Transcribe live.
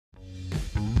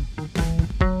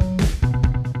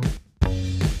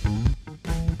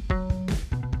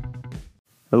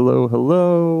Hello,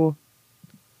 hello.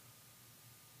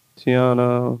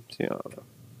 Tiana.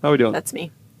 How we doing? That's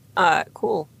me.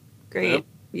 Cool. Great. Yep.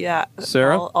 Yeah.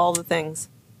 Sarah? All the things.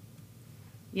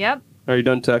 Yep. Are you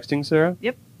done texting, Sarah?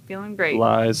 Yep. Feeling great.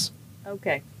 Lies.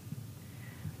 Okay.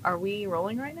 Are we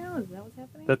rolling right now? Is that what's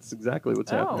happening? That's exactly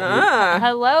what's happening. Ah,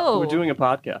 Hello. We're doing a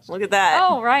podcast. look at that.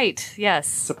 Oh, right. It's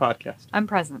Yes. a podcast. I'm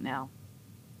present now.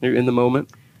 You're in the moment,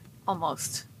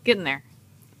 Almost. Getting there.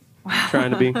 trying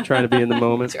to be in the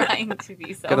moment. Trying to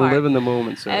be so Gotta hard. live in the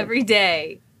moment, Sarah. Every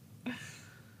day.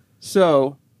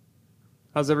 So,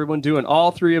 how's everyone doing? All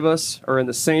three of us are in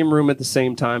the same room at the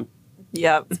same time.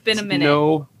 Yep. It's been a minute.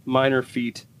 No minor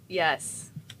feat. Yes.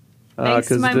 Thanks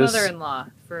to 'cause my this- mother-in-law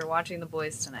for watching the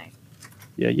boys tonight.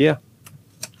 Yeah.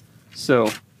 So,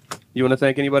 you want to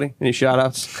thank anybody? Any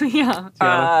shout-outs? Yeah.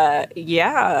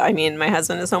 Yeah. I mean, my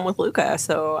husband is home with Luca,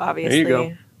 so obviously,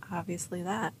 go. obviously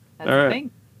that. That's All the right.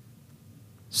 thing.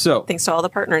 So, Thanks to all the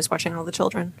partners watching all the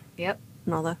children Yep.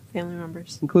 and all the family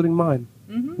members. including mine,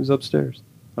 Mm-hmm. who's upstairs.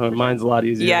 Mine's a lot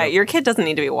easier. Yeah, though. your kid doesn't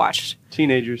need to be watched.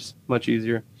 Teenagers, much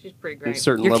easier. She's pretty At a great.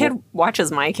 certain Your level. kid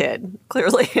watches my kid.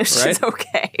 Clearly, she's Right?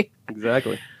 okay.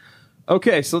 Exactly.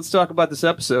 Okay, so let's talk about this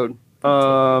episode.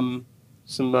 Some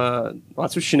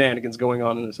lots of shenanigans going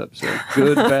on in this episode.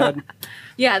 Good, bad.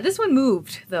 Yeah, this one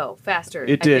moved, though, faster,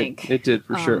 It I did. think. It did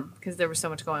for sure. Because there was so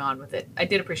much going on with it. I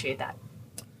did appreciate that.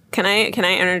 Can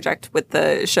I interject with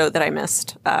the show that I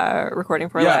missed recording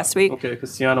for Yeah. last week? Okay,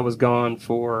 because Tiana was gone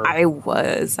for. I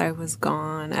was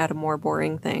gone at a more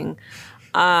boring thing.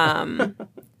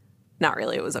 Not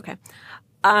really. It was okay.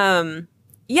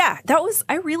 Yeah,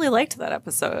 I really liked that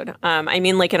episode. I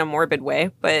mean, like in a morbid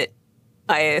way, but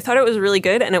I thought it was really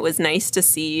good, and it was nice to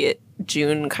see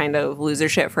June kind of lose her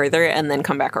shit further and then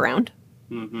come back around.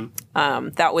 Mm-hmm.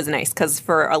 That was nice because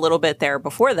for a little bit there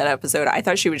before that episode, I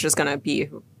thought she was just going to be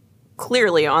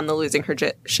clearly on the losing her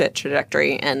shit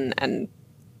trajectory and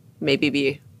maybe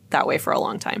be that way for a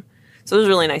long time. So it was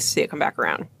really nice to see it come back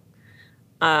around.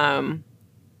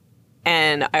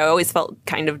 And I always felt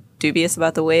kind of dubious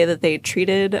about the way that they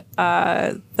treated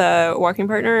the walking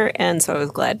partner. And so I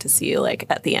was glad to see, like,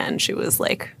 at the end, she was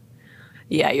like,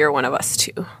 yeah, you're one of us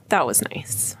too. That was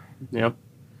nice. Yeah.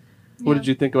 What did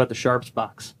you think about the Sharps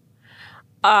box?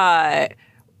 Yeah.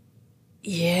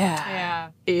 Yeah.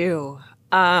 Ew.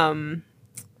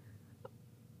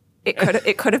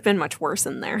 It could have been much worse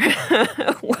in there.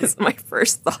 Was my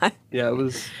first thought. Yeah, it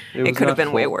was. It could have not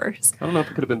been way full. worse. I don't know if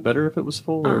it could have been better if it was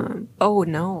full. Or Oh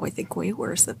no, I think way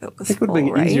worse if it was I think it would full, have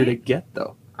been right? easier to get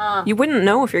though. You wouldn't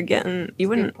know if you're getting. You Good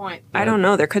wouldn't. point. I don't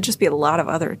know. There could just be a lot of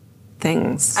other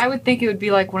things. I would think it would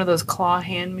be like one of those claw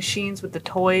hand machines with the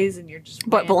toys, and you're just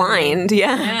But randomly- blind,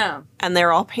 yeah. Yeah. And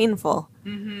they're all painful.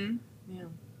 Mm-hmm. Yeah.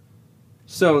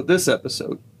 So this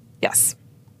episode, Yes.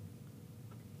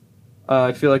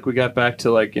 I feel like we got back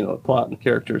to like the plot and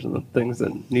characters and the things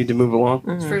that need to move along.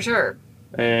 Mm-hmm. For sure.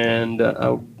 And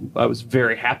I was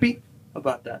very happy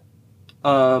about that.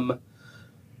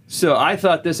 So I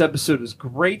thought this episode was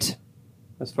great.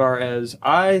 As far as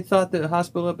I thought the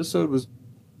hospital episode was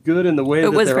good in the way It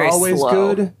that was they're very always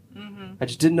slow. good. Mm-hmm. I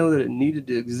just didn't know that it needed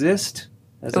to exist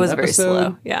as It was an very episode.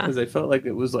 slow, yeah. Because I felt like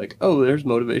it was like, oh, there's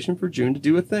motivation for June to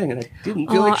do a thing, and I didn't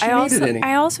feel like she needed any.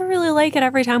 I also really like it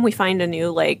every time we find a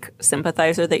new like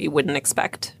sympathizer that you wouldn't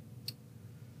expect.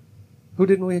 Who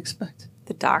didn't we expect?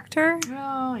 The doctor.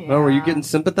 Oh, yeah. Oh, were you getting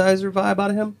sympathizer vibe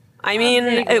out of him? I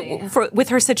mean, vaguely. with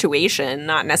her situation,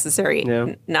 not necessarily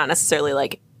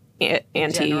like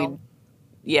anti. General.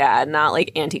 Yeah, not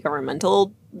like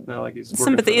anti-governmental Not like he's working for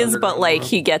the sympathies, but underground like world.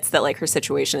 he gets that like her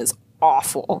situation is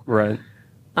awful, Right.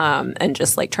 and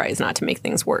just like tries not to make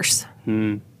things worse.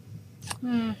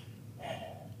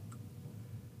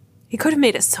 He could have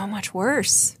made it so much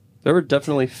worse. There were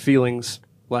definitely feelings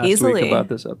last Easily. week about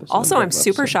this episode. Also, I'm About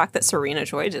super episode. shocked that Serena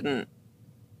Joy didn't.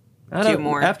 I don't- do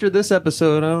more. After this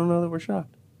episode, I don't know that we're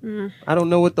shocked. I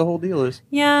don't know what the whole deal is.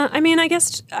 Yeah, I mean, I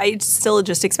guess I still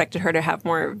just expected her to have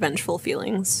more vengeful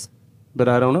feelings But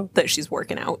I don't know. that she's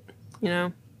working out. You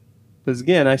know. Because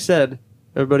again, I said,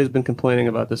 everybody's been complaining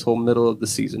about this whole middle of the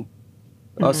season.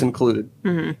 Us included.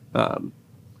 And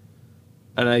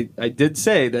I did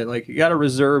say that, like, you got to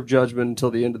reserve judgment until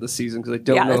the end of the season because I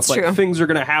don't Yeah, know if, that's like, true. things are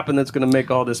going to happen that's going to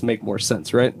make all this make more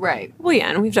sense, right? Right. Well,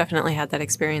 yeah, and we've definitely had that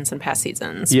experience in past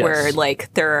seasons Yes. where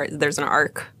like there's an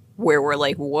arc where we're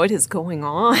like, what is going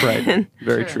on? Right.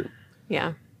 Very Sure. true.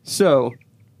 Yeah. So,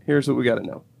 here's what we got to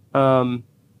know.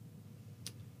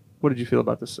 What did you feel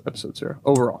about this episode, Sarah?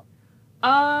 Overall.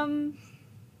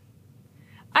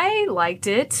 I liked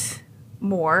it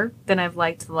more than I've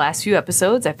liked the last few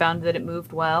episodes. I found that it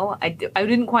moved well. I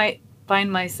didn't quite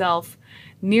find myself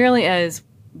nearly as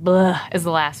blah as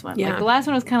the last one. Yeah. Like the last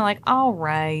one was kind of like, all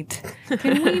right,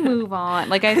 can we move on?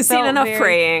 Like I've seen enough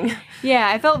praying. Yeah,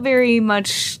 I felt very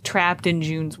much trapped in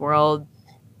June's world,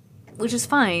 which is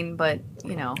fine, but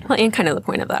Well, and kind of the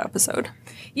point of that episode.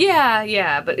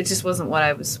 Yeah, but it just wasn't what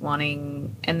I was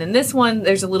wanting. And then this one,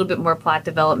 there's a little bit more plot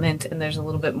development, and there's a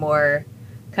little bit more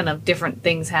kind of different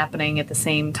things happening at the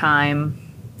same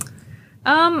time.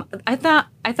 I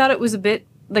thought it was a bit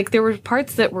like there were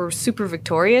parts that were super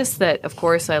victorious that, of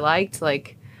course, I liked,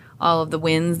 like all of the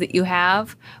wins that you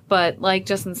have. But like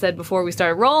Justin said before we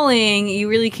started rolling, you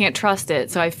really can't trust it.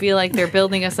 So I feel like they're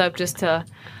building us up just to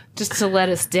let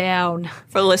us down.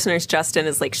 For the listeners, Justin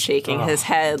is like shaking his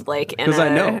head like in 'Cause I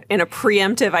know. in a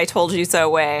preemptive "I told you so"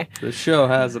 way. The show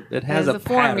has a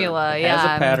formula, It has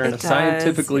a pattern, It a does,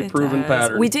 scientifically it proven does.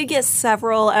 pattern. We did get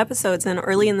several episodes in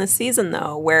early in the season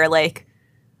though, where like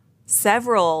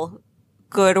several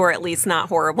good or at least not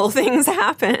horrible things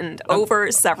happened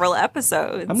over several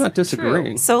episodes. I'm not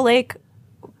disagreeing. So like,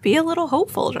 be a little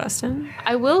hopeful, Justin.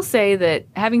 I will say that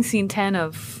having seen 10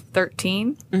 of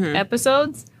 13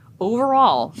 episodes,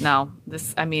 overall, now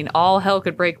this, I mean, all hell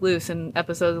could break loose in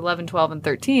episodes 11, 12, and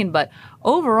 13, but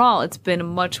overall, it's been a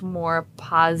much more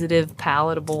positive,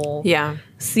 palatable Yeah,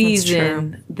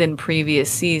 season than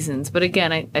previous seasons. But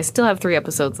again, I still have 3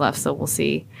 episodes left, so we'll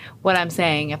see what I'm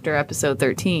saying after episode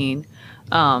 13.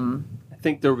 I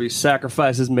think there will be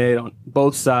sacrifices made on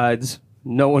both sides.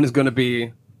 No one is going to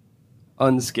be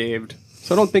unscathed.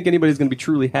 So I don't think anybody's going to be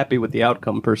truly happy with the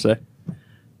outcome, per se.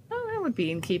 Well, that would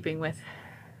be in keeping with.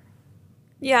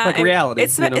 yeah. Like reality,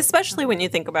 It's you know? especially when you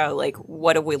think about like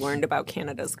what have we learned about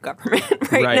Canada's government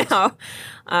right, Right. now,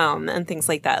 and things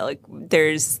like that. Like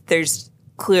there's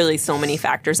clearly so many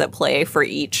factors at play for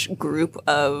each group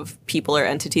of people or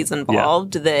entities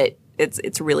involved that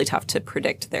it's really tough to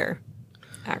predict their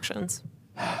actions.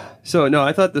 So, no,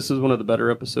 I thought this was one of the better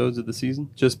episodes of the season,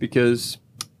 just because,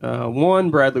 one,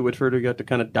 Bradley Whitford got to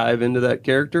kind of dive into that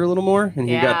character a little more, and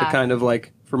he got to Yeah. kind of,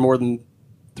 like, for more than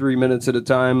 3 minutes at a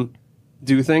time,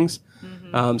 do things.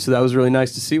 So that was really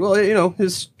nice to see. Well, you know,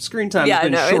 his screen time has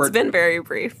been short. it's been very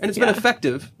brief. and it's been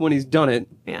effective when he's done it.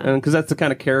 Yeah. Because that's the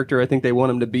kind of character I think they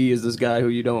want him to be, is this guy who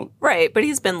you don't... right, but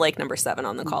he's been like number 7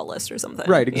 on the call list or something.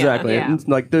 Right, exactly. Yeah. And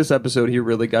like this episode, he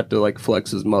really got to like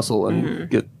flex his muscle and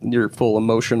get your full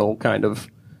emotional kind of,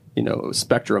 you know,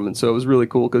 spectrum. And so it was really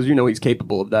cool because you know he's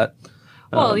capable of that.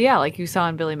 Well, yeah, like you saw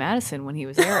in Billy Madison when he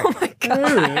was Eric. Oh my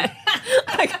god.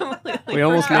 I completely We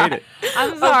almost made it.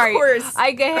 I'm sorry. course.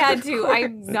 I had to.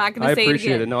 I'm not going I to say it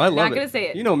appreciate again. it. No, I love not it. going to say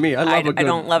it. You know me. I love a good. I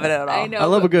don't love it at all. I know. I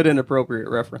love a but good inappropriate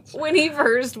reference. when he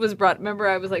first was brought, remember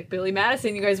I was like, Billy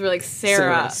Madison, you guys were like,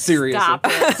 Sarah, Seriously. stop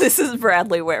it. This is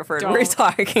Bradley Whitford we're Don't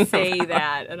talking say about.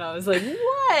 that. And I was like,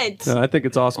 what? No, I think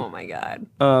it's awesome. Oh my god.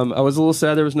 I was a little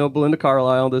sad there was no Belinda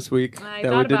Carlisle this week. I that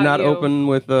we thought did about not you. open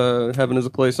with Heaven is a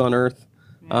Place on Earth.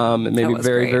 It made That me was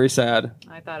very, great. very sad.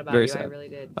 I thought about Very you. I sad. really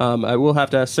did. I will have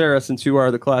to ask Sarah, since you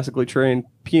are the classically trained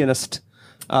pianist,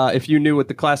 if you knew what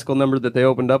the classical number that they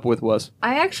opened up with was.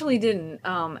 I actually didn't.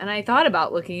 And I thought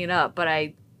about looking it up, but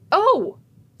oh,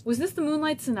 was this the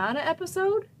Moonlight Sonata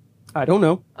episode? I don't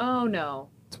know. Oh, no.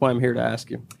 That's why I'm here to ask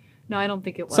you. No, I don't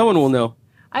think it was. Someone will know.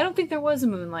 I don't think there was a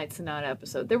Moonlight Sonata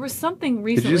episode. There was something Did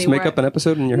recently you just make where up an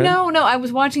episode in your head? No, I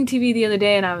was watching TV the other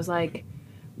day and I was like,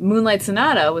 Moonlight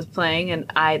Sonata was playing and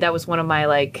that was one of my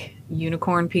like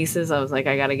unicorn pieces. I was like,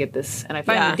 I gotta get this, and I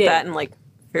finally Yeah, did. that and like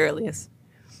Fairlies.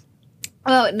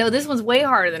 Oh no, this one's way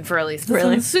harder than Furley's. This Really?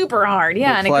 one's super hard. Yeah,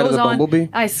 Like and it Flight of goes the on. Bumblebee?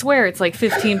 I swear it's like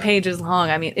 15 pages long.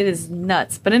 I mean, it is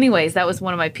nuts. But anyways, that was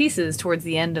one of my pieces towards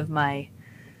the end of my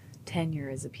tenure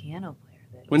as a piano player.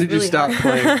 That When was did you really stop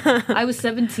hard. playing? I was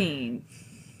 17.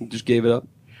 You just gave it up?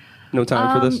 No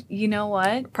time for this? You know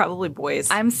what? Probably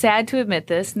boys. I'm sad to admit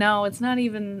this. No, it's not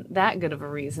even that good of a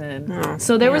reason. Oh,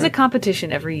 So there was a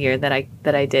competition every year that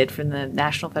I did from the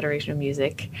National Federation of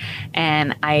Music,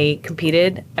 and I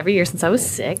competed every year since I was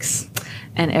 6.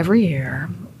 And every year,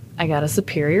 I got a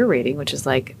superior rating, which is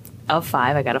like of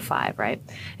 5. I got a 5, right?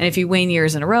 And if you win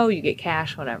years in a row, you get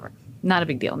cash, whatever. Not a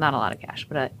big deal. Not a lot of cash,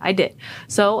 but I did.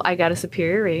 So I got a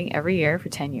superior rating every year for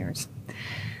 10 years.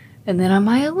 And then on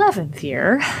my 11th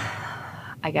year,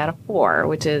 I got a 4,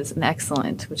 which is an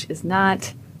excellent, which is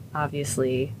not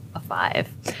obviously a 5.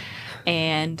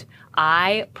 And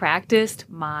I practiced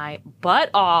my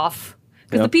butt off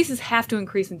because Yeah. the pieces have to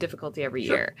increase in difficulty every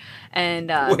year. And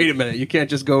Wait a minute. You can't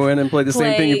just go in and play the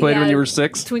same thing you played when you were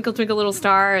 6? Twinkle Twinkle Little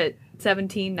Star at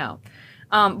 17. No.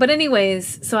 But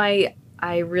anyways, so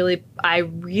I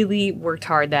really worked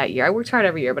hard that year. I worked hard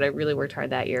every year, but I really worked hard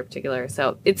that year in particular.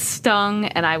 So it stung,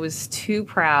 and I was too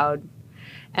proud.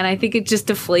 And I think it just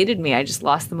deflated me. I just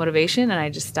lost the motivation and I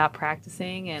just stopped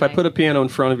practicing. And If I put a piano in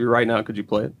front of you right now, could you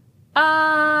play it?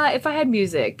 if I had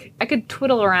music, I could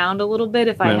twiddle around a little bit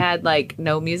if I Yeah. had like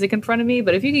no music in front of me.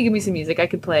 But if you could give me some music, I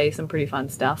could play some pretty fun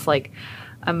stuff. Like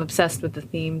I'm obsessed with the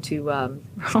theme to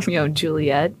Romeo and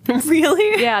Juliet.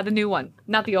 Really? Yeah, the new one,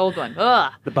 not the old one.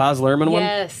 Ugh. The Baz Luhrmann one?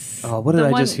 Yes. Oh, what did The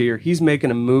I one- just hear? He's making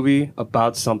a movie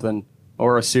about something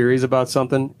or a series about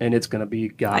something, and it's going to be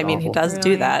god I mean, he awful. does do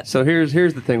Really? that. So here's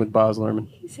the thing with Baz Luhrmann.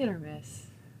 He's hit or miss.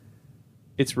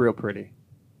 It's real pretty,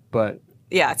 but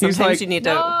Yeah, He's sometimes like- you need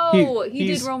to. No, he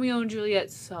he's- did Romeo and Juliet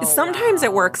so Sometimes it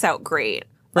well. works out great.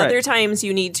 Right. Other times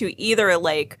you need to either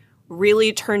like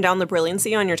really turn down the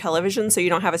brilliancy on your television so you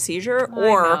don't have a seizure, I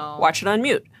or know. watch it on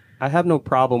mute. I have no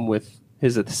problem with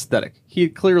his aesthetic. He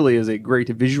clearly is a great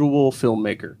visual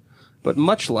filmmaker, but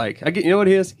much like you know what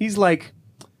he is? He's like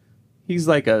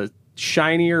a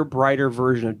shinier, brighter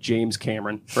version of James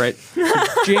Cameron, right?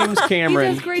 James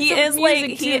Cameron, Great He film is like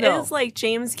music, he too, though. is like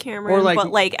James Cameron, Or like-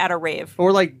 but like at a rave.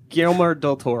 or like Guillermo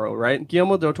del Toro, right?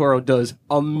 Guillermo del Toro does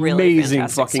amazing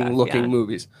fantastic fucking stuff, looking yeah.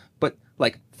 movies, but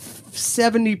like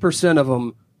 70% of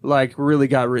them like really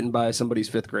got written by somebody's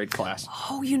 5th grade class,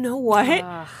 Oh, you know what?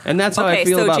 and that's how I Okay,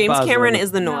 feel so about James Baz Cameron Luhrmann.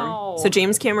 is the norm. No. So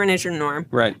James Cameron is your norm.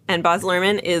 Right. And Baz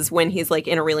Luhrmann is when he's like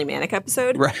in a really manic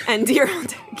episode. Right. And Guillermo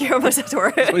del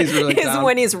Toro when he's really is down.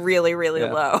 when he's really, really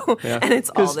Yeah. low. Yeah. And it's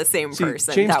all 'Cause, the same see,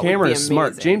 person. James That would Cameron be is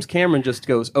smart. amazing. James Cameron just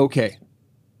goes, okay,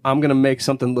 I'm going to make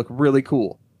something look really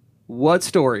cool. What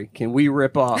story can we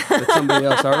rip off that somebody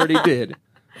else already did?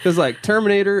 Because like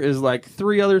Terminator is like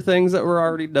 3 other things that were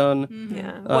already done.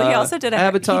 Yeah. Well, he also did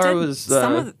Avatar he did was,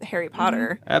 some uh, of Harry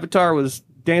Potter. Avatar was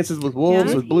Dances with Wolves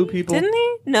Yeah. with blue people. Didn't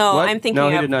he? No, What? I'm thinking no,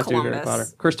 of he did not Columbus. do Harry Potter.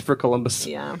 Christopher Columbus.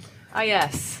 Yeah. Ah,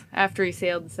 yes. After he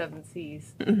sailed the 7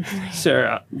 seas.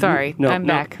 Sarah. Sorry, no, I'm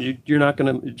no, back. You're not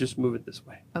going to just move it this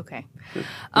way. Okay.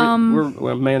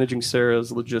 We're managing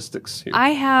Sarah's logistics here. I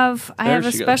have There a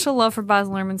she goes. special love for Baz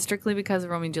Luhrmann strictly because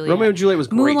of Romeo and Juliet. Romeo and Juliet was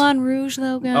great. Moulin Rouge,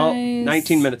 though, guys. Oh,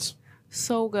 19 minutes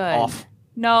So good. off.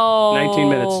 No. 19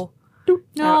 minutes.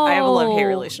 No. I have a love-hate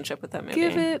relationship with that movie.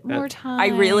 Give it more time. I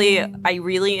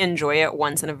really enjoy it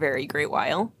once in a very great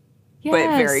while. yes.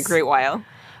 But very great while.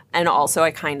 And also,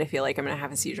 I kind of feel like I'm going to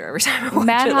have a seizure every time I watch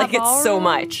Mad it. Like, Hot it's so Ballroom?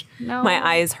 much. No. My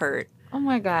eyes hurt. Oh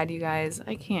my God, you guys.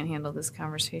 I can't handle this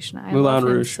conversation. I Moulin love him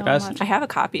Rouge. so Ask- much. I have a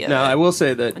copy of Now, I it will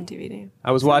say that on DVD.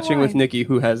 I was watching with I. Nikki,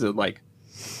 who has a like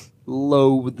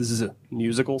loathes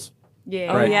musicals,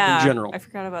 Yeah. Oh, Right, in yeah. general. I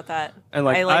forgot about that. and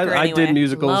like I like her I did anyway.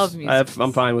 musicals. Love musicals.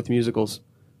 I'm fine with musicals,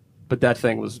 but that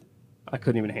thing was I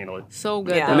couldn't even handle it. So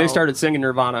good. Yeah. When they though. started singing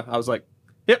Nirvana, I was like,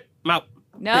 "Yep, I'm out.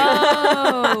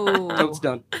 No. Tote's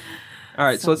done." All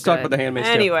right, so, So let's talk good. about The Handmaid's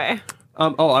Tale. Anyway. I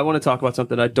want to talk about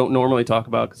something I don't normally talk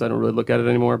about because I don't really look at it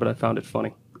anymore, but I found it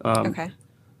funny. Okay.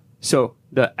 So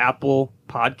the Apple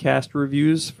podcast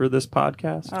reviews for this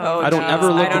podcast, Oh, I don't geez. ever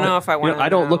look. I don't at know it. if I You know, want I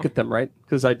don't look at them, right?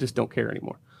 Because I just don't care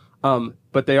anymore.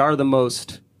 But they are the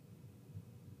most.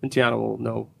 And Tiana will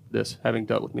know this, having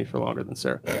dealt with me for longer than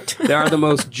Sarah. They are the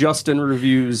most Justin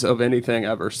reviews of anything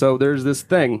ever. So there's this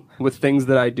thing with things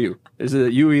that I do. Is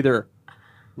that you either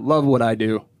love what I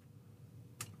do,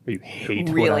 or you hate what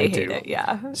I Really do. hate it.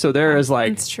 Yeah. So there is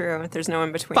like It's true. There's no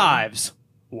in between. 5s,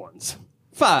 1s,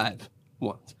 5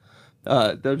 1s.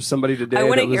 There's somebody today I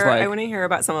want that to was hear. like, I want to hear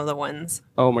about some of the ones.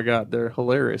 oh my god, they're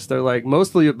hilarious. They're like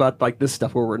mostly about like this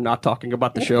stuff where we're not talking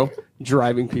about the show,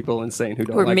 driving people insane who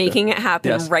don't. We're like making them. it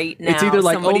happen Yes. right now. It's either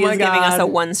like, somebody oh my is giving us a God.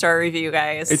 1-star review,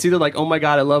 guys. It's either like, oh my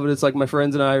god, I love it. It's like my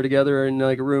friends and I are together in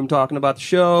like a room talking about the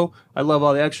show. I love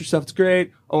all the extra stuff. It's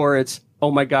great. Or it's,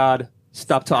 oh my god,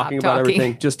 stop talking about talking.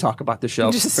 everything. Just talk about the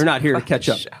show. Just We're not here to about catch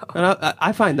the up. show. And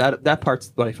I find that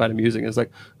part's what I find amusing is like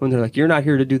when they're like, you're not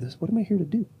here to do this. What am I here to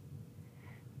do?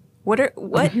 What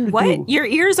here to what? do. Your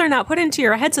ears are not put into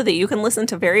your head so that you can listen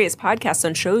to various podcasts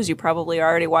and shows you probably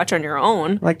already watch on your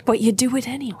own. Like- but you do it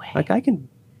anyway. Like I can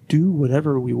do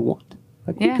whatever we want.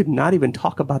 Like we Yeah. could not even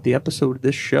talk about the episode of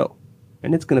this show,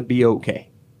 and it's gonna be okay.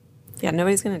 Yeah,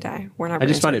 nobody's gonna die. We're not. I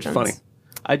just find brain it surgeons. funny.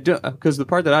 I do because the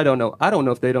part that I don't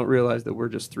know if they don't realize that we're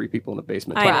just 3 people in a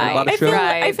basement I talking know. about a I show, feel,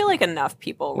 Right. I feel like enough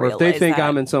people or if realize they think that.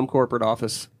 I'm in some corporate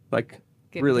office, like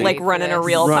Get really, like running a Yes.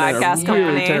 real running a podcast really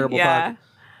company. terrible yeah. podcast.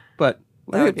 But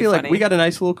That I would be feel like funny. we got a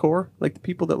nice little core, like the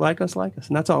people that like us,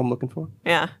 and that's all I'm looking for.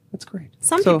 Yeah. That's great.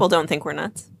 Some So- people don't think we're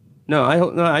nuts. No,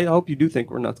 I hope you do think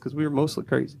we're nuts because we were mostly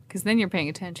crazy. Because then you're paying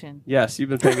attention. Yes, you've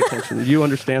been paying attention. You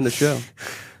understand the show.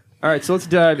 All right, so let's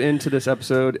dive into this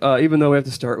episode, even though we have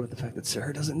to start with the fact that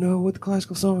Sarah doesn't know what the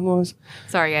classical song was.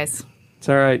 Sorry, guys. It's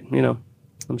all right, you know.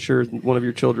 I'm sure one of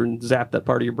your children zapped that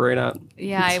part of your brain out.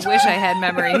 Yeah, I wish I had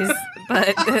memories,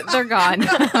 but they're gone.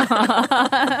 But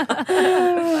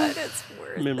it's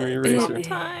worth Memory it eraser.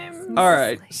 sometimes. All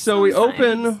right, so we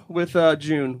Sometimes. open with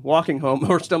June walking home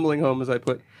or stumbling home, as I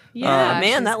put. Yeah, Man,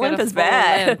 she's that got limp a is full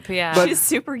bad. limp, yeah. But- She's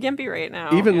super gimpy right now.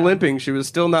 Even limping, she was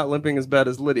still not limping as bad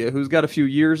as Lydia, who's got a few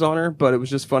years on her. But it was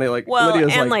just funny, like well,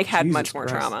 Lydia's and like had "Jesus much more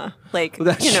Christ." trauma. Like, Well,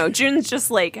 that's- June's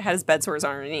just like has bed sores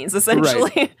on her knees,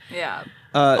 essentially. yeah.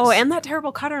 Oh, and that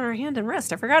terrible cut on her hand and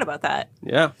wrist. I forgot about that.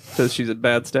 Yeah, because she's a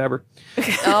bad stabber.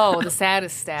 Oh, the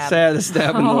saddest stab. Saddest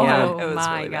stab in the Oh Yeah, land. it was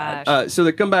my really bad. gosh. So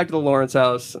they come back to the Lawrence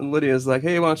house, and Lydia's like,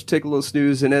 "Hey, why don't you take a little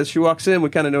snooze?" And as she walks in, we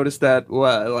kind of notice that,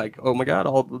 like, oh my god,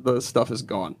 all the stuff is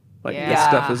gone. Like the Yeah.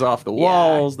 stuff is off the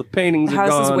walls, the paintings The are house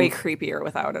gone. is way creepier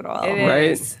without it all. It Right?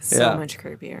 is. So Yeah. much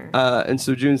creepier. And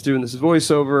so June's doing this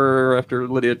voiceover after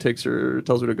Lydia tells her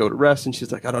to go to rest, and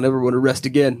she's like, "I don't ever want to rest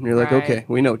again." And you're like, Right. "Okay,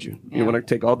 we know, June. You Yeah. want to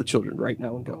take all the children right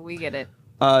now and go." We get it.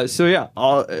 So yeah,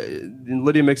 and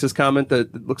Lydia makes this comment that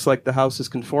it looks like the house is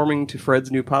conforming to Fred's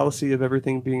new policy of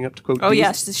everything being up to code. Oh,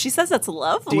 yeah. She says that's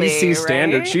lovely. DC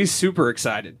standard. right? She's super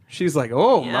excited. She's like,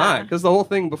 "Oh Yeah. my!" Because the whole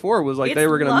thing before was like It's they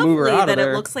were going to move her lovely out of that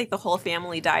there. It looks like the whole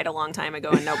family died a long time ago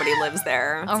and nobody lives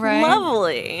there. It's All right.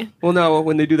 lovely. Well, no,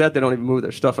 when they do that, they don't even move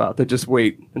their stuff out. They just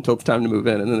wait until it's time to move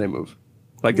in, and then they move.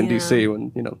 Like in Yeah. DC,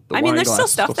 when the I mean, wine there's glass still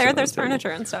is stuff sitting there. on the There's table. furniture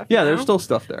and stuff. Yeah, you there's know? still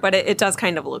stuff there. But it does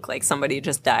kind of look like somebody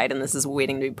just died and this is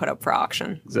waiting to be put up for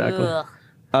auction. Exactly.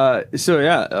 Ugh. So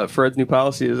yeah, Fred's new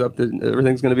policy is up to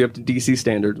everything's going to be up to DC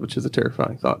standards, which is a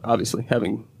terrifying thought. Obviously,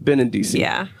 having been in DC.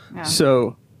 Yeah. Yeah.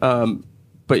 So,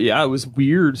 but yeah, it was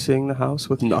weird seeing the house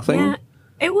with nothing. Yeah.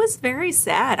 It was very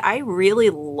sad. I really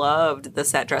loved the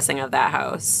set dressing of that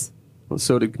house. Well,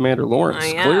 so did Commander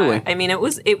Lawrence. Yeah. Clearly, I mean,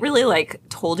 it really like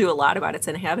told you a lot about its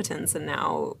inhabitants, and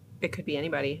now it could be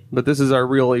anybody. but this is our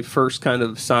really first kind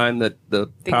of sign that the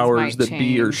Things powers might that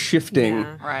be are change. shifting,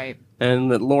 Yeah. Right. and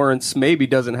that Lawrence maybe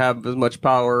doesn't have as much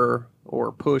power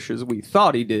or push as we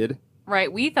thought he did.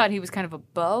 Right. We thought he was kind of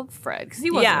above Fred because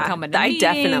he wasn't Yeah, coming to I meetings.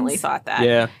 definitely thought that.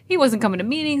 Yeah. He wasn't coming to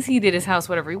meetings. He did his house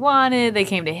whatever he wanted. They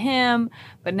came to him.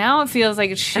 But now it feels like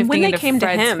it's shifting And when they into came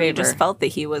Fred's to him, favor. you just felt that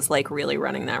he was like really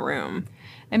running that room.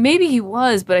 And maybe he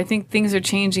was, but I think things are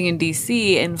changing in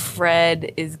DC, and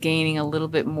Fred is gaining a little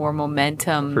bit more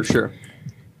momentum, For sure.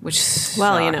 which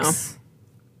Well, you know. sucks.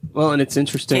 Well, and it's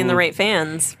interesting. Gain the right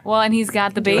fans. Well, and he's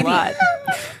got the Do a baby. lot.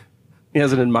 He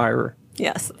has an admirer.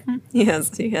 Yes, he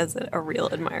has a real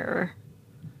admirer.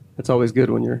 It's always good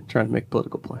when you're trying to make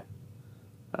political play.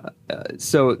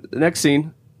 So the next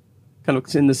scene, kind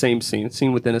of in the same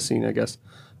scene within a scene, I guess.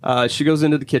 She goes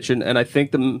into the kitchen, and I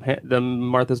think the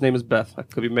Martha's name is Beth. I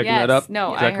could be making Yes, that up.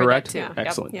 no, is I that heard that correct? too. Yep.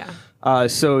 Excellent. Yeah.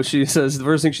 So she says the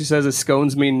first thing she says is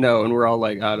scones mean no, and we're all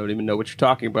like, I don't even know what you're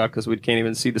talking about because we can't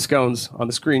even see the scones on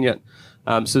the screen yet.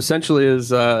 So essentially, is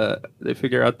they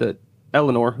figure out that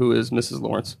Eleanor, who is Mrs.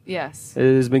 Lawrence, Yes.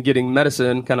 has been getting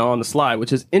medicine kind of on the sly,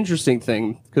 which is interesting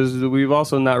thing because we've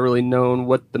also not really known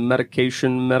what the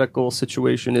medical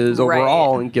situation is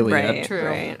overall in Gilead, Right, True.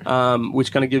 right.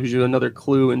 which kind of gives you another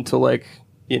clue into like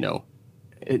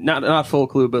not full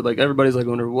clue, but like everybody's like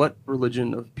wondering what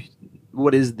religion of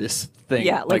what is this thing?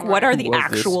 Yeah, like what are the was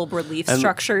this? actual belief And-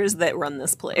 structures that run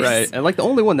this place? Right, and like the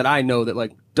only one that I know that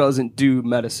like doesn't do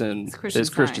medicine It's Christian is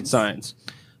Christian Science. Science.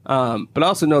 But I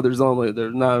also know there's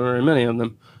not very many of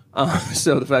them.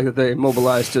 So the fact that they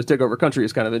mobilized to take over a country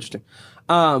is kind of interesting.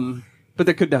 But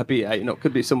that could not be, it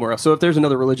could be somewhere else. So if there's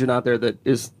another religion out there that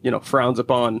is, frowns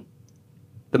upon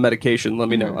the medication, let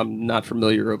me know. I'm not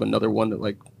familiar of another one that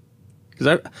like,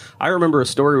 because I remember a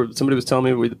story where somebody was telling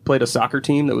me we played a soccer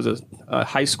team that was a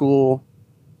high school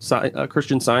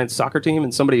Christian Science soccer team,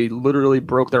 and somebody literally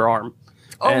broke their arm.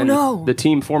 Oh, and no. The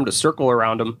team formed a circle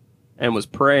around him and was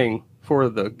praying for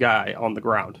the guy on the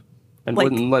ground and Like,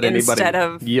 wouldn't let anybody. instead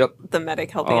of Yep. the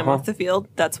medic helping him Uh-huh. off the field,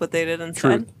 that's what they did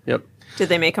True. instead. Yep. Did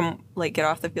they make him like get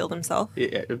off the field himself?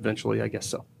 Yeah, eventually, I guess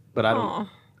so. But I don't. Oh,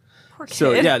 poor kid.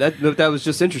 So yeah, that was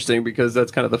just interesting because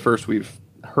that's kind of the first we've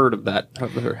heard of that,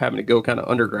 of her having to go kind of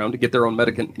underground to get their own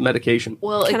medication.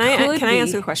 Well, Can it could I be.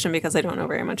 ask you a question because I don't know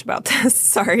very much about this?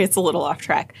 Sorry, it's a little off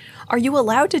track. Are you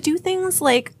allowed to do things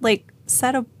like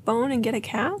set a bone and get a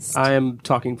cast? I am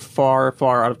talking far,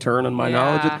 far out of turn on my Yeah.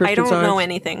 knowledge of Christian I don't Science. know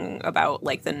anything about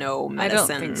like the no I don't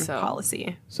medicine think so.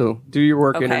 policy. So do your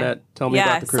work, Okay. internet. Tell me Yeah,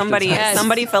 about the Christian somebody- Science. Yes.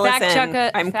 Somebody fill us Fact in.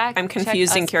 check I'm fact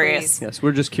confused check and us, curious. please. Yes,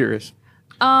 we're just curious.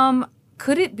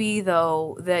 Could it be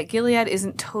though that Gilead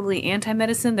isn't totally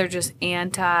anti-medicine? They're just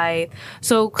anti.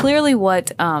 So clearly,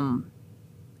 what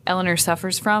Eleanor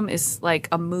suffers from is like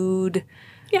a mood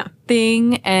Yeah.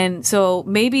 thing, and so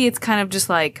maybe it's kind of just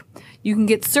like you can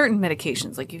get certain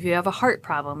medications, like if you have a heart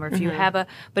problem or if you have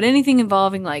but anything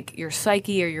involving like your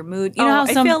psyche or your mood. You know how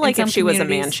I some, feel like in if some she was a man,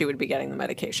 communities- she would be getting the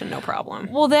medication, no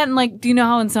problem. Well, then, like, do you know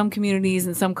how in some communities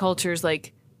and some cultures,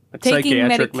 like taking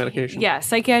psychiatric medication. Yeah,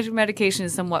 psychiatric medication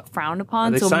is somewhat frowned Are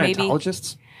upon. they So maybe,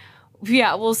 Scientologists?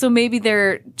 yeah, well, so maybe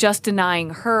they're just denying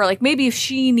her. Like maybe if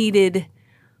she needed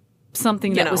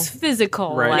something that know. was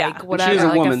physical, Right. like Yeah. But whatever, she's a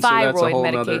like woman, a so that's a thyroid whole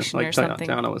medication nother, or like something.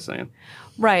 Tiana was saying.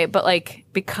 Right, but like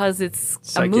because it's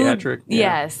Psychiatric, a mood,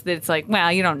 yeah. yes, that it's like,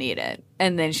 well, you don't need it,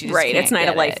 and then she just Right, can't it's not a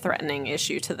get it. life-threating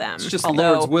issue to them. It's just the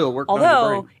Lord's will working on your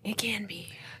Although brain. it can be.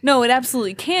 No, it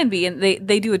absolutely can be, and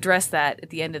they do address that at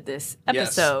the end of this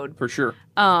episode. Yes, for sure.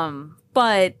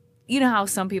 But you know how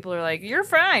some people are like, "You're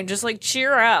fine, just like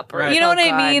cheer up," or Right. you know Oh, what I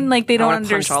God. mean? Like they I don't wanna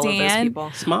punch all of those understand.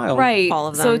 people. Smile. Right. All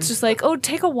of So them. it's just like, oh,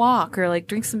 take a walk or like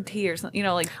drink some tea or something, you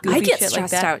know, like goofy I get shit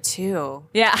stressed like that. out too.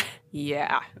 Yeah.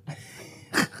 Yeah.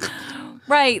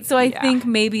 Right. So I Yeah. think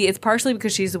maybe it's partially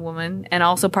because she's a woman and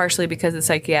also partially because it's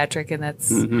psychiatric and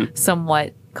that's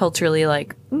somewhat culturally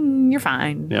like, you're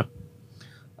fine.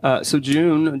 Yeah. So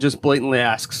June just blatantly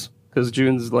asks, because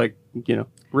June's like,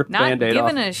 rip Not Band-Aid off.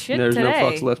 giving a shit There's today. no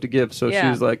fucks left to give. So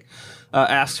Yeah. she's like,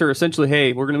 asks her essentially,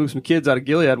 hey, we're going to move some kids out of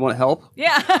Gilead. Want to help?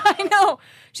 Yeah, I know.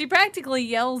 She practically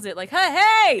yells it like,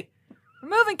 hey, we're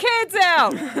moving kids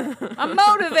out. I'm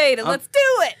motivated. Let's do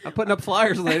it. I'm putting up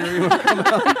flyers later. You want to come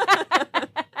out?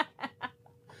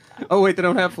 Oh, wait, they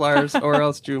don't have flyers, or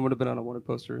else June would have been on a wanted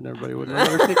poster and everybody would have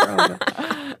never sneak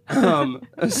around.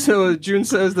 So June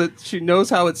says that she knows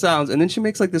how it sounds, and then she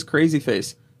makes like this crazy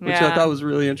face, which I Yeah. thought was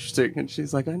really interesting. And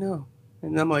she's like, I know.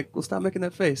 And I'm like, well, stop making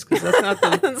that face, because that's not the,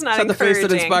 That's not it's not the face that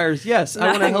encouraging. inspires. Yes, I Not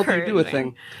want to help you do a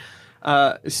encouraging.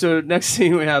 thing. So next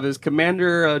scene we have is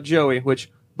Commander Joey,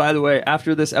 which, by the way,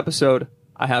 after this episode,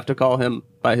 I have to call him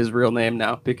by his real name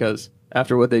now, because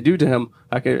after what they do to him,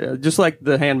 I can, just like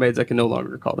the handmaids, I can no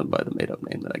longer call them by the made-up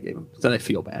name that I gave him. So then I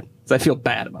feel bad. So I feel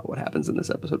bad about what happens in this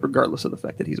episode, regardless of the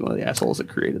fact that he's one of the assholes that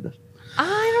created this. I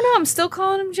don't know. I'm still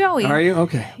calling him Joey. Are you?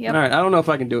 Okay. Yep. All right. I don't know if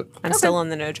I can do it. I'm still on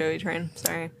the no Joey train.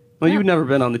 Sorry. Well, you've never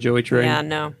been on the Joey train. Yeah,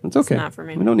 no. It's okay. not for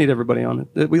me. We don't need everybody on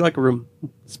it. We like a room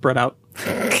spread out.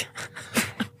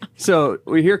 So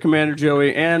we hear Commander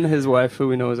Joey and his wife, who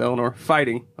we know as Eleanor,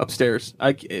 fighting upstairs.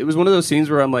 It was one of those scenes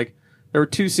where I'm like, there were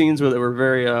two scenes where they were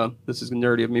very, this is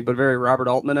nerdy of me, but very Robert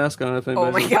Altman-esque. I don't know if Oh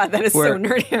anybody's my God, that is where- so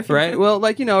nerdy of you. Right? Well,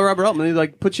 like, Robert Altman, he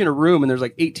like puts you in a room and there's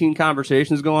like 18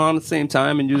 conversations going on at the same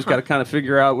time, and you just got to kind of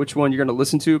figure out which one you're going to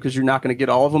listen to, because you're not going to get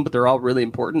all of them, but they're all really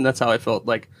important. That's how I felt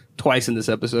like twice in this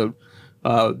episode.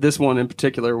 This one in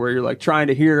particular, where you're like trying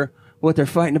to hear what they're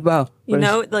fighting about. You but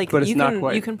know, it's- like but it's you not can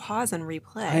quite. you can pause and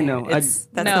replay. I know. That's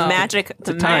No. the magic.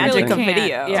 The a time magic thing. of Can't.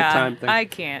 video. Yeah, time thing. I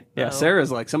can't. Yeah, though.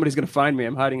 Sarah's like, somebody's going to find me.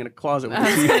 I'm hiding in a closet with I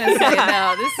was you. gonna say,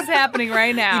 no, this is happening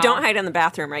right now. You don't hide in the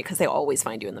bathroom, right? Because they always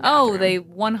find you in the bathroom. Oh, they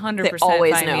 100% They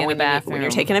always find know me in the when, bathroom. when you're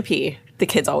taking a pee. The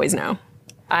kids always know.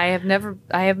 I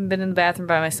haven't been in the bathroom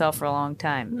by myself for a long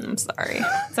time. I'm sorry.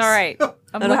 It's all right.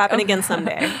 That'll happen again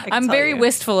someday. I can I'm tell very you.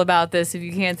 wistful about this. If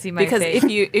you can't see my because face,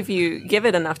 if you give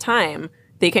it enough time,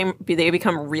 they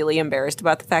become really embarrassed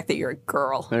about the fact that you're a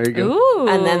girl. There you go. ooh,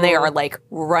 And then they are like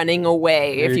running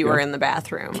away There if you you were go. in the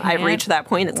bathroom. I've Can't reached that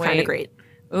point. It's kind wait. of great.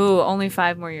 ooh, only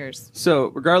 5 more years. So,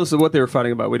 regardless of what they were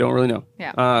fighting about, we don't really know.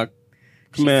 Yeah.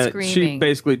 She's She screaming.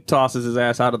 basically tosses his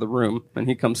ass out of the room, and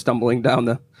he comes stumbling down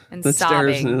the And stairs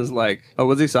sobbing. and is like, "Oh,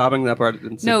 was he sobbing?" That part I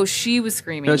didn't see. No, she was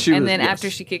screaming, No, she and was- then yes. after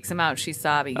she kicks him out, she's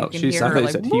sobbing. You Oh, can she's. hear I her thought you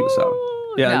like, said he was sobbing.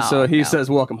 "Woo!" Yeah, and No, so he no. says,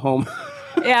 "Welcome home."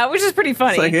 "Yeah," which is pretty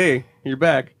funny. It's like, "Hey, you're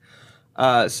back."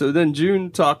 So then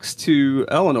June talks to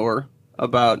Eleanor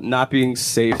about not being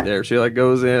safe there. She like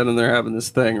goes in and they're having this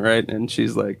thing, right? And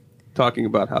she's like talking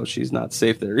about how she's not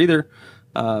safe there either.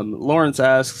 Lawrence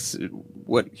asks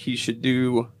what he should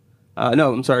do.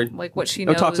 No, I'm sorry. Like what she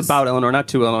No, knows. talks about Eleanor, not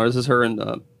to Eleanor. This is her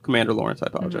and Commander Lawrence. I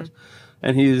apologize.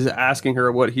 And he's asking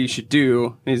her what he should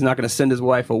do. He's not going to send his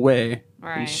wife away.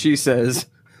 Right. And she says,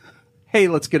 "Hey,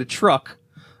 let's get a truck.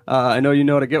 I know you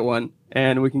know how to get one,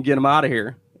 and we can get him out of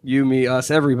here. You, me,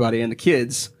 us, everybody, and the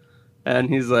kids." And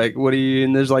he's like, "What do you?"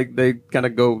 And there's like they kind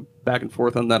of go back and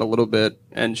forth on that a little bit.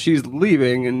 And she's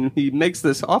leaving, and he makes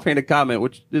this offhanded comment,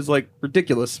 which is like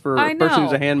ridiculous for I a person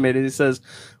who's know. a handmaid. And he says,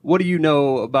 "What do you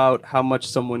know about how much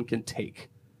someone can take?"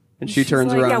 And she She's turns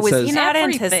like, around Yeah, and was says, he not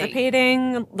Everything.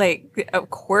 anticipating? Like,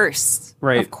 of course,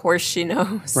 Right. Of course, she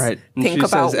knows. right. And Think she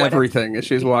about says what everything as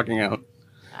she's walking out.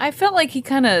 I felt like he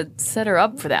kind of set her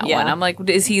up for that Yeah. one. I'm like,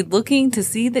 is he looking to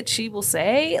see that she will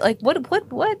say? Like, what?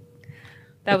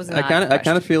 That was I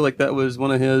kind of feel like that was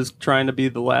one of his trying to be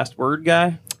the last word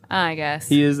guy. I guess.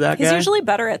 He is that He's guy. usually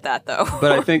better at that, though.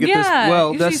 But I think at Yeah, this,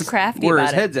 well, usually that's he's crafty where about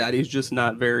his it. head's at. He's just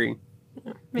not very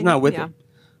He's not with Yeah. it.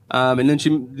 And then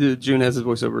June has his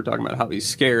voiceover talking about how he's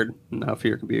scared and how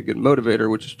fear can be a good motivator,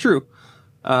 which is true.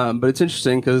 But it's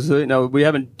interesting because we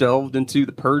haven't delved into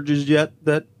the purges yet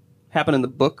that happen in the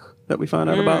book that we find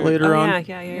out about later on.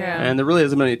 Yeah. And there really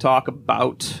hasn't been any talk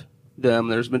about them.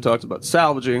 There's been talks about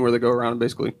salvaging, where they go around and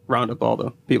basically round up all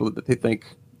the people that they think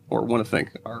or want to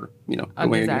think are, going against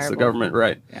the Undesirable. government,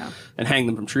 right? Yeah. And hang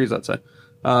them from trees outside.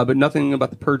 But nothing about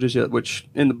the purges yet, which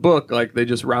in the book, like, they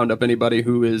just round up anybody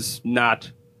who is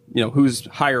not, who's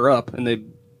higher up, and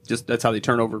that's how they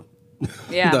turn over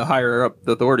Yeah. the higher up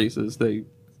the authorities, is they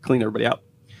clean everybody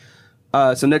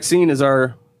out. So next scene is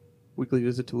our weekly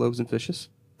visit to Loaves and Fishes.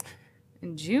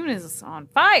 And June is on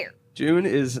fire. June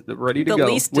is ready to The go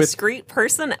least discreet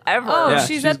person ever. Oh, Yeah,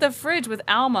 she's she's- at the fridge with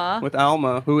Alma. with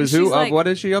Alma, who is She's who? like- Of what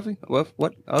is she of?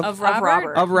 What? of Robert.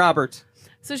 Robert. Of Robert.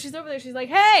 So she's over there. She's like,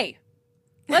 "Hey,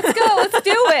 let's go. Let's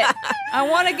do it. I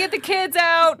want to get the kids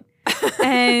out."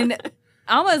 And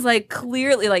Alma's like,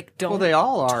 clearly, like, don't. Well, they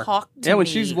all are. talk to Yeah, when me.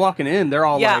 she's walking in, they're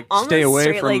all like, almost stay away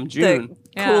straight, from like, June.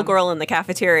 The cool Yeah. girl in the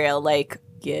cafeteria, like,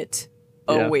 get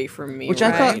Yeah. away from me. Which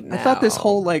right I thought this now.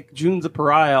 whole like June's a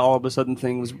pariah all of a sudden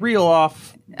thing was real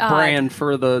off brand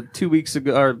for the 2 weeks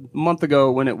ago or month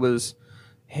ago when it was,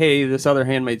 hey, this other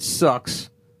handmaid sucks.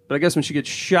 But I guess when she gets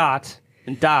shot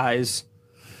and dies,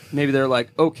 maybe they're like,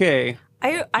 okay,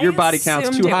 I your body count's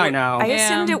assumed too it high wa- now. I Yeah.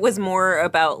 assumed it was more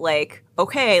about like,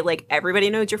 okay, like everybody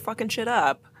knows you're fucking shit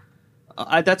up.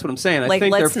 that's what I'm saying. I Like,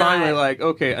 think they're let's finally not- like,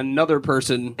 okay, another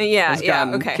person Yeah, has yeah,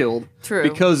 gotten okay. killed True.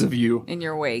 because of you. in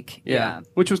your wake. Yeah.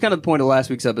 Which was kind of the point of last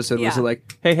week's episode was Yeah. like,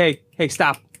 hey,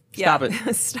 stop Yeah.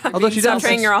 it. stop Although she stop does-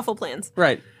 trying your awful plans.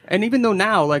 Right. And even though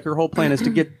now, like, her whole plan is to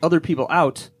get other people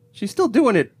out, she's still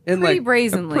doing it in Pretty like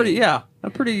brazenly. a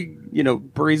pretty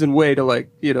brazen way to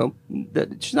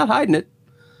that she's not hiding it.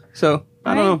 So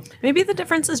I don't know. Maybe the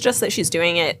difference is just that she's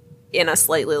doing it in a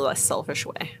slightly less selfish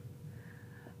way.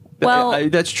 Well-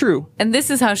 That's true. And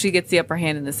this is how she gets the upper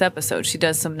hand in this episode. She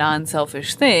does some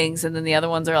non-selfish things, and then the other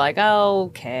ones are like,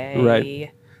 okay.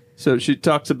 Right. So she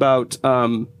talks about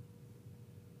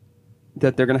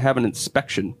that they're going to have an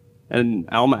inspection, and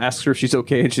Alma asks her if she's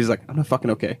okay, and she's like, "I'm not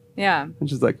fucking okay." Yeah. And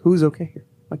she's like, "Who's okay here?"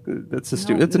 Like that's a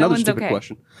stupid. That's no another one's stupid okay.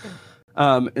 question.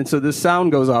 And so this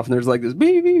sound goes off, and there's like this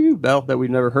beep, beep, beep bell that we've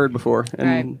never heard before,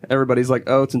 and everybody's like,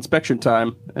 "Oh, it's inspection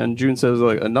time." And June says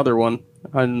like another one,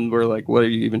 and we're like, "What are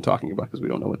you even talking about?" Because we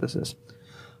don't know what this is.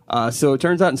 So it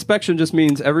turns out inspection just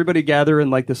means everybody gather in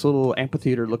like this little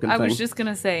amphitheater looking I thing. was just going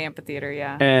to say amphitheater,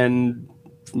 yeah. And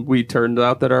we turned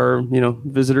out that our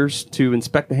visitors to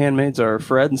inspect the handmaids are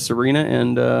Fred and Serena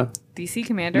and DC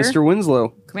Commander. Mr. Winslow.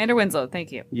 Commander Winslow,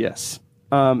 thank you. Yes.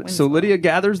 So Lydia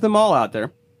gathers them all out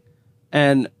there,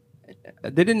 and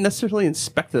they didn't necessarily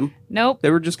inspect them. Nope. They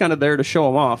were just kind of there to show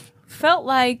them off. Felt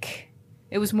like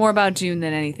it was more about June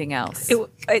than anything else.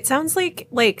 It sounds like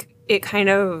it kind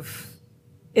of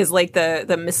is like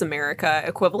the Miss America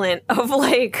equivalent of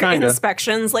like Kinda.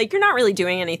 inspections. Like you're not really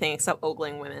doing anything except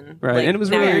ogling women. Right, Like, and it was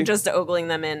now really- you're just ogling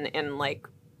them in like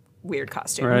weird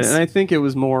costumes. Right. And I think it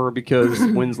was more because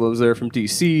Winslow's there from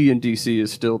DC, and DC is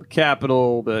still the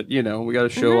capital, that, we got to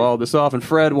show all this off. And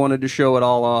Fred wanted to show it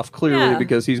all off, clearly, Yeah.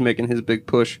 because he's making his big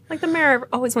push. Like the mayor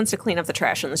always wants to clean up the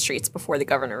trash in the streets before the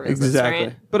governor visits,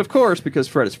 right? But of course, because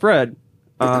Fred is Fred,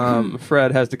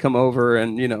 Fred has to come over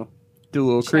and, do a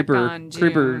little Check on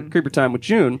June. creeper time with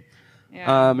June.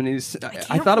 Yeah. And I I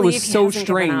can't thought it was believe he so hasn't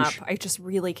given up. strange. I just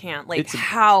really can't. Like, It's a-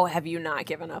 how have you not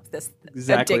given up this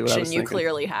Exactly what I addiction was you thinking.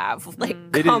 clearly have? Like,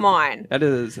 It come is- on. That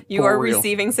is You for are real.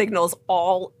 receiving signals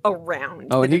all around.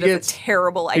 Oh, and that he it is gets- a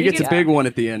terrible He idea. gets a big one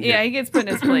at the end. Yeah, here. he gets put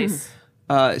in his place.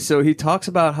 So he talks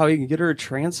about how he can get her a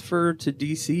transfer to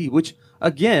DC, which,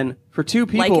 again, for two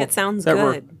people it sounds that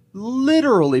were good.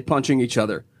 literally punching each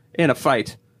other in a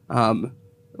fight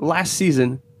last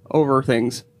season over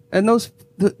things, and those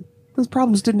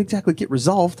problems didn't exactly get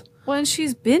resolved. Well, and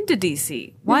she's been to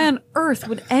DC. Why on earth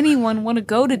would anyone want to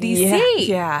go to DC?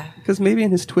 Yeah. Because maybe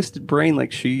in his twisted brain,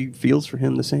 like, she feels for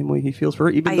him the same way he feels for her,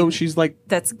 even though she's like,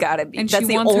 That's gotta be. And That's she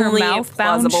the wants her only mouth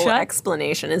bound plausible shut?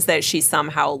 explanation is that she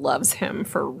somehow loves him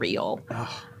for real,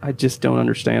 I just don't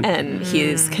understand. and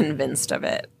he's convinced of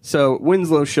it. So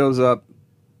Winslow shows up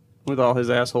with all his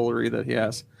assholery that he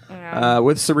has,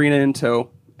 with Serena in tow,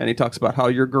 and he talks about how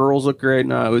your girls look great.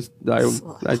 And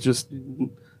I just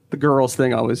the girls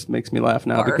thing always makes me laugh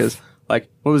now Barf. because, like,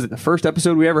 what was it, the first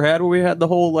episode we ever had where we had the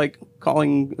whole, like,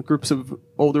 calling groups of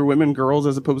older women girls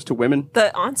as opposed to women?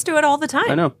 The aunts do it all the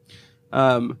time. I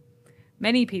know.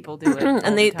 Many people do it.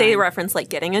 And they reference like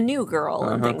getting a new girl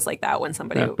and things like that when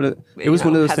somebody. Yeah, but it was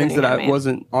one of those things that I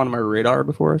wasn't on my radar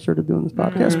before I started doing this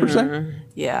podcast per se.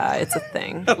 Yeah, it's a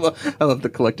thing. I love the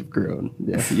collective groan.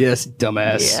 Yeah. Yes,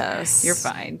 dumbass. Yes, You're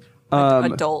fine.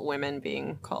 Adult women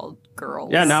being called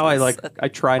girls. Yeah, now I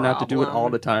try not to do it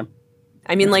all the time.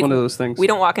 I mean, it's like, one of those things. We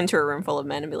don't walk into a room full of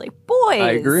men and be like, boys,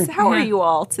 I agree. How are you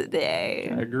all today?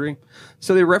 I agree.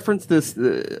 So they referenced this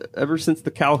ever since the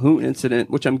Calhoun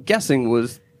incident, which I'm guessing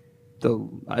was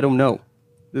I don't know.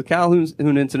 The Calhoun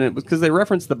incident was because they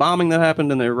referenced the bombing that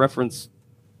happened and they referenced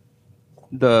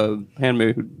the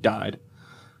handmaid who died.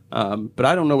 But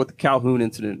I don't know what the Calhoun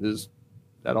incident is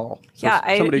at all. So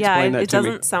somebody explain that it to me.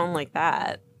 doesn't sound like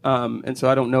that. And so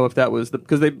I don't know if that was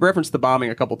because they referenced the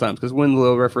bombing a couple times. Because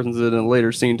Winslow references it in a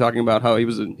later scene, talking about how he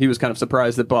was kind of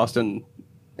surprised that Boston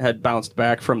had bounced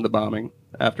back from the bombing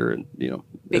after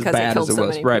because as bad as it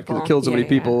was, right? Because it killed so many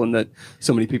people, and that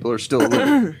so many people are still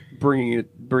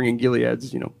bringing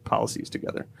Gilead's policies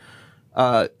together.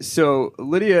 So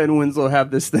Lydia and Winslow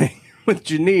have this thing with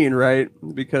Janine, right?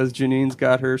 Because Janine's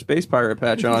got her space pirate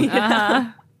patch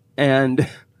on, and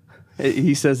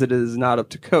he says it is not up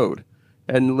to code.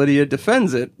 And Lydia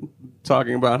defends it,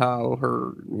 talking about how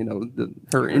her,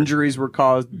 her injuries were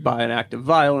caused by an act of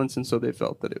violence, and so they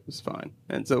felt that it was fine.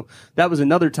 And so that was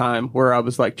another time where I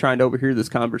was like trying to overhear this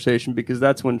conversation, because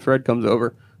that's when Fred comes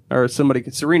over, or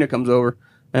Serena comes over,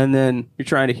 and then you're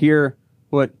trying to hear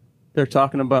what they're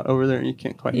talking about over there, and you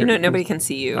can't quite hear. Nobody can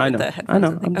see you. I know. With the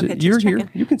headphones. Okay, you're here.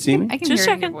 You can see me. I can Just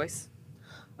hear your checking. voice.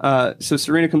 So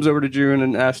Serena comes over to June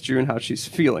and asks June how she's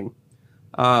feeling.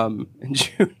 And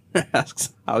June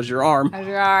asks, "How's your arm?" How's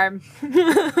your arm?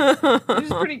 Which is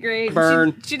pretty great.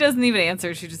 Burn. She doesn't even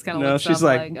answer. She just kind of looks she's up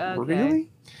like, okay. "Really?"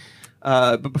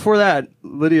 But before that,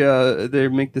 Lydia, they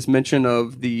make this mention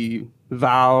of the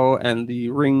vow and the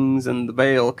rings and the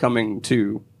veil coming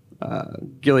to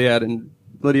Gilead, and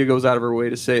Lydia goes out of her way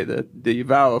to say that the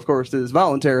vow, of course, is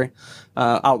voluntary,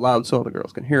 out loud, so all the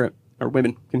girls can hear it, or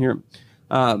women can hear it.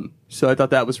 So I thought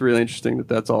that was really interesting that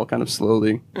that's all kind of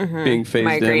slowly being phased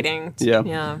migrating. in.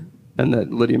 Yeah. And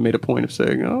that Lydia made a point of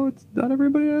saying, "Oh, it's not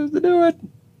everybody has to do it."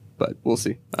 But we'll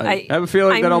see. I have a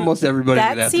feeling that almost everybody would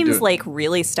have to do it. That seems like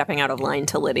really stepping out of line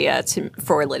for Lydia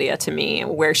to me,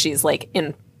 where she's like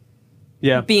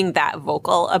being that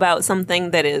vocal about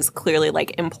something that is clearly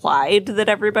like implied that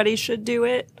everybody should do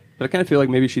it. But I kind of feel like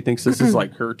maybe she thinks this is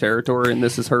like her territory and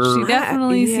this is her. She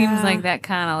definitely seems like that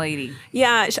kind of lady.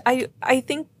 Yeah, I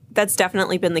think that's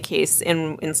definitely been the case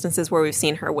in instances where we've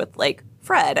seen her with like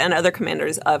Fred and other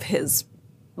commanders of his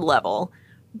level.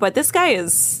 But this guy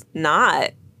is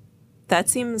not. That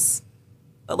seems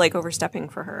like overstepping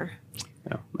for her.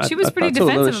 Yeah, she was pretty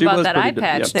defensive about that eye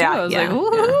patch, too. Yeah, I was like,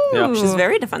 ooh. Yeah. She's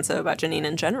very defensive about Janine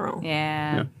in general.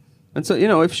 Yeah. And so,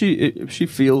 if she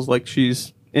feels like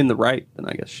she's in the right, then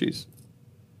I guess she's,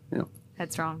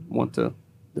 headstrong. Want to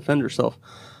defend herself.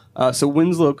 So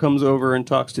Winslow comes over and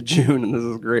talks to June, and this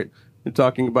is great. They're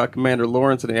talking about Commander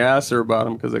Lawrence, and he asks her about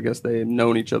him because I guess they've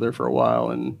known each other for a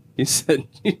while. And he said,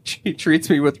 "He treats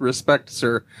me with respect,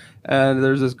 sir." And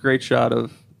there's this great shot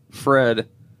of Fred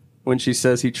when she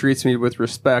says he treats me with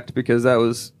respect, because that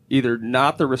was either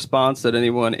not the response that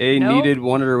anyone needed,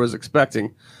 wanted, or was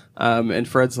expecting. And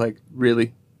Fred's like,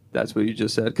 "Really? That's what you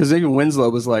just said?" Because even Winslow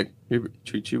was like, "He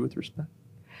treats you with respect."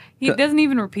 He doesn't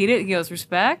even repeat it. He goes,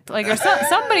 "Respect?" Like, or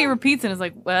somebody repeats and is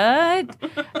like, "What?"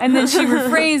 And then she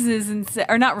rephrases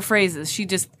or not rephrases. She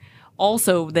just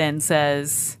also then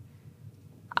says,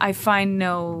 I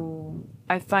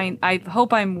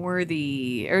hope I'm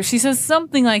worthy." Or she says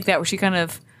something like that, where she kind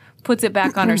of puts it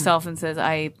back on herself and says,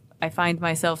 I find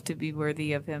myself to be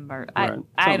worthy of him. Or I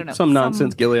don't know. Some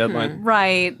nonsense Gilead line.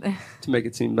 Right. To make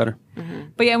it seem better.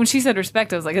 But yeah, when she said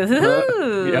respect, I was like,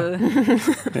 ooh.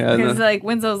 Yeah. Because like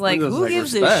Winslow's like, who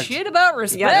gives a shit about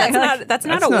respect? Yeah, that's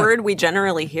not a word we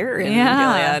generally hear in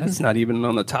Gilead. It's not even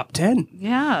on the top 10.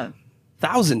 Yeah.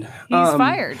 1,000. He's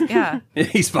fired. Yeah.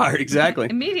 He's fired, exactly.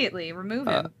 Immediately remove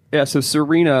him. Yeah, so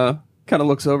Serena kind of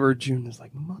looks over at June and is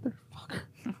like, "Motherfucker."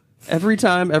 Every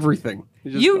time, everything.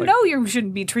 You know you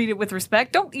shouldn't be treated with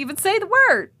respect. Don't even say the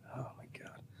word. Oh, my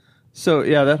God. So,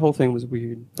 yeah, that whole thing was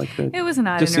weird. Like it was an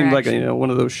odd just interaction. seemed like, one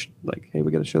of those, hey,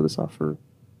 we got to show this off for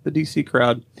the DC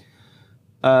crowd.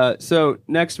 So,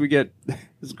 next we get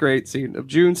this great scene of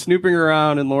June snooping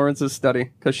around in Lawrence's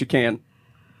study, because she can.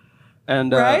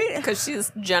 And, right? Because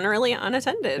she's generally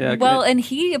unattended. Yeah, well, and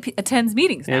he attends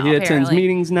meetings now. Yeah, he attends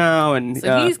meetings now, and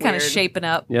so he's kind of shaping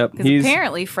up. Yep, because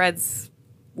apparently Fred's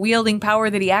wielding power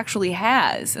that he actually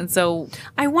has, and so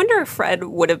I wonder if Fred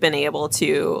would have been able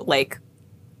to like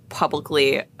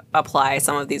publicly apply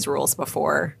some of these rules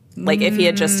before Like if he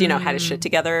had just, had his shit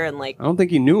together and like, I don't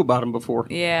think he knew about him before.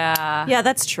 Yeah. yeah,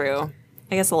 that's true.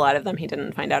 I guess a lot of them he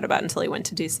didn't find out about until he went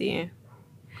to DC.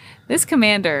 This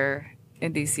commander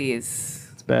in DC is,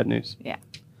 It's bad news. yeah.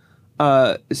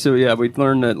 So yeah, we've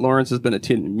learned that Lawrence has been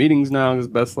attending meetings now. It's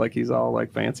best like he's all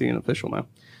like fancy and official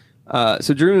now.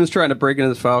 So June is trying to break into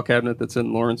this file cabinet that's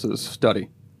in Lawrence's study.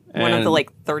 One of And- the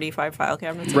like 35 file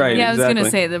cabinets. Right. Yeah, I was going to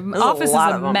exactly. say, the There's a office is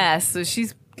lot a of 'em. mess, so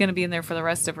she's going to be in there for the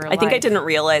rest of her life. I think I didn't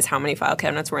realize how many file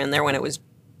cabinets were in there when it was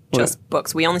just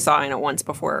books. We only saw it once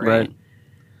before, right? Right.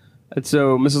 And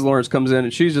so Mrs. Lawrence comes in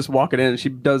and she's just walking in and she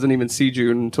doesn't even see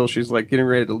June until she's like getting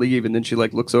ready to leave, and then she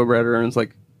like looks over at her and is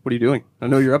like, "What are you doing? I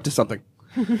know you're up to something."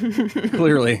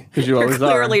 Clearly, because you You're always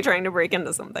clearly are. trying to break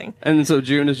into something. And so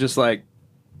June is just like,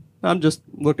 "I'm just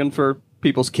looking for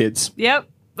people's kids." Yep.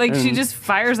 Like, she And- just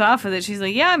fires off with it. She's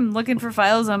like, yeah, I'm looking for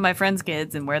files on my friend's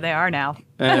kids and where they are now.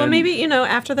 Well, And- maybe,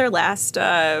 after their last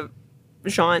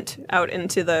jaunt out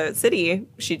into the city,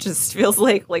 she just feels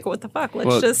like what the fuck?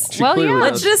 Well, she Well, clearly yeah.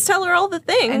 Let's does. just tell her all the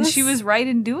things. And she was right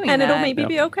in doing and that. it'll maybe Yeah.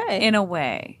 be okay. in a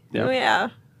way. Yeah. Oh, yeah.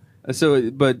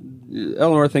 So, but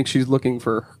Eleanor thinks she's looking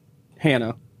for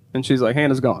Hannah, and she's like,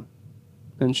 "Hannah's gone,"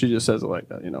 and she just says it like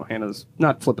that. Hannah's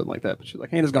not flippant like that, but she's like,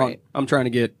 "Hannah's gone. Right. I'm trying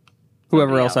to get whoever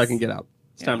Somebody else I else. can get out.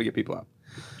 It's time to get people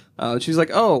out." She's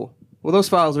like, "Oh, well, those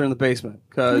files are in the basement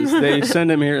because they send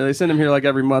him here. They send him here like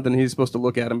every month, and he's supposed to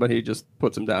look at them, but he just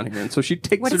puts them down here." And so she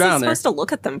takes What her is he down there. supposed to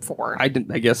look at them for? I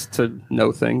guess to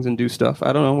know things and do stuff.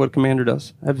 I don't know what a commander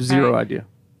does. I have zero Right. idea.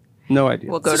 No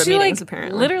idea. We'll go to she meetings, like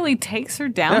apparently. literally takes her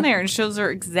down Yeah. there and shows her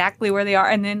exactly where they are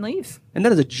and then leaves. And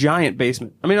that is a giant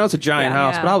basement. I mean, it's a giant Yeah.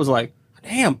 house, Yeah. but I was like,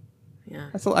 "Damn." Yeah.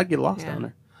 I'd get lost Yeah. down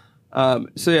there.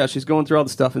 So yeah, she's going through all the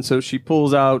stuff, and so she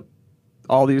pulls out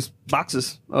all these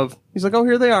boxes of. He's like, "Oh,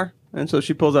 here they are," and so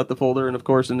she pulls out the folder, and of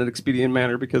course, in an expedient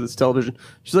manner because it's television,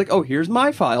 she's like, "Oh, here's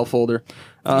my file folder."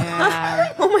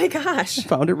 Yeah. Oh my gosh.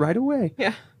 Found it right away.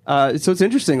 Yeah. So it's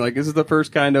interesting. Like, this is the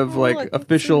first kind of like look,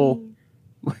 official.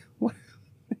 What?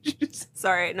 Did you just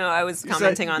Sorry, no, I was say-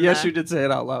 commenting on Yes, the... you did say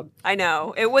it out loud. I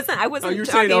know. It wasn't... I wasn't You're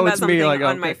talking saying, "Oh, about it's something me." Like,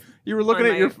 on okay. my... You were looking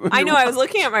on at your. I know, I was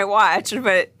looking at my watch,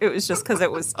 but it was just because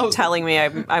it was Oh. telling me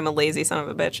I'm a lazy son of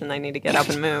a bitch and I need to get up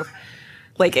and move.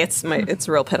 Like, it's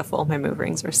real pitiful. My move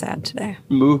rings are sad today.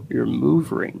 Move your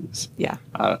move rings. Yeah.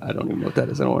 I don't even know what that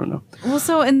is. I don't want to know. Well,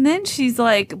 so, and then she's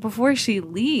like, before she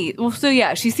leaves, well, so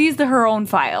yeah, she sees her own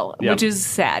file, Yep. which is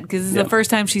sad because it's Yep. the first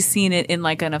time she's seen it in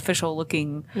like an official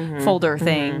looking folder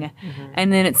thing.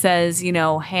 And then it says,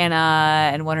 Hannah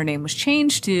and what her name was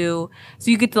changed to. So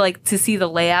you get to see the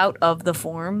layout of the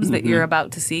forms that you're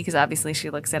about to see because obviously she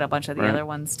looks at a bunch of the Right. other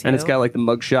ones too. And it's got like the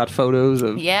mugshot photos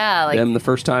of yeah, like them the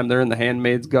first time they're in the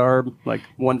handmaid's garb, like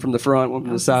one from the front, one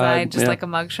from the side. just Yeah. like a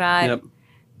mugshot. Yep.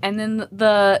 And then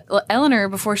the Eleanor,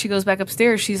 before she goes back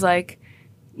upstairs, she's like,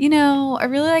 I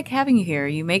really like having you here.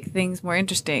 You make things more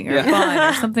interesting or Yeah. fun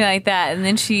or something like that. And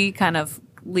then she kind of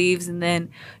leaves, and then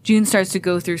June starts to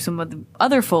go through some of the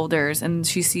other folders, and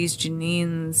she sees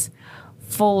Janine's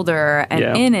folder, and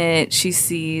Yeah. in it she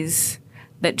sees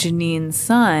that Janine's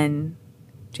son,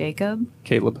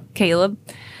 Caleb,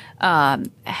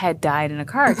 had died in a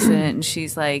car accident, and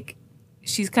she's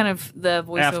kind of the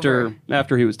voiceover.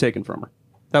 After he was taken from her.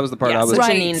 That was the part I Yeah, was. so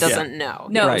Right. Janine doesn't know.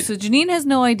 No, Right. so Janine has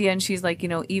no idea, and she's like,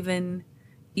 even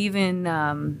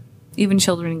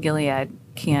children in Gilead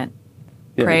can't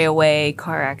Yeah. pray away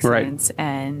car accidents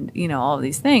and all of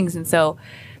these things, and so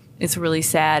it's really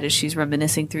sad as she's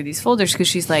reminiscing through these folders because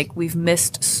she's like, we've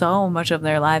missed so much of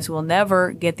their lives. We'll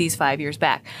never get these 5 years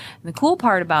back. And the cool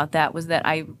part about that was that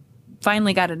I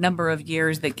finally got a number of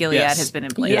years that Gilead Yes. has been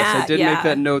in place. Yes, I Yeah, did yeah. make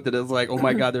that note that it was like, oh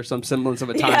my God, there's some semblance of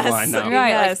a Yes. timeline now.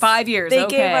 Right, like Yes. 5 years. They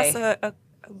okay. gave us a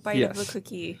bite Yes. of the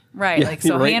cookie. Right. Yeah, Like, so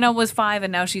you're right. Hannah was 5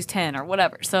 and now she's 10 or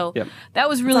whatever. So Yep. that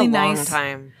was really It's a nice. long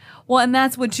time. Well, and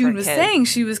that's what June a was kid. saying.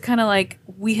 She was kind of like,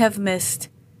 we have missed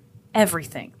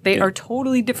everything. They Yeah. are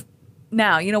totally different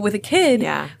now. With a kid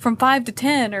Yeah. from 5 to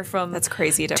 10 or from That's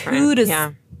crazy different. 2 to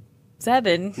yeah.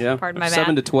 7. Yeah. Pardon my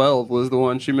 7 to math. 12 was the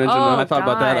one she mentioned. Oh, and I thought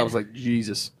about that. I God. was like,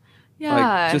 Jesus. Yeah.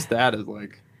 Like, just that is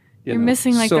like, You're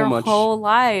missing like so their much. whole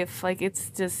life. Like, it's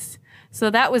just. So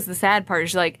that was the sad part.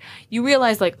 Is like, you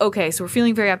realize, like, okay, so we're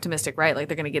feeling very optimistic, right? Like,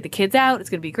 they're going to get the kids out. It's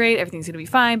going to be great. Everything's going to be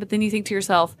fine. But then you think to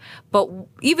yourself, but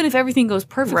even if everything goes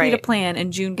perfectly to Right. plan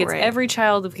and June gets Right. every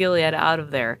child of Gilead out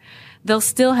of there, they'll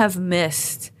still have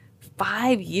missed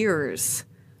 5 years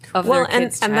of Well, their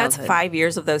kids' and that's childhood. 5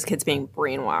 years of those kids being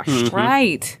brainwashed. Mm-hmm.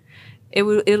 Right.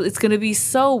 it's going to be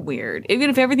so weird. Even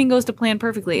if everything goes to plan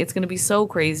perfectly, it's going to be so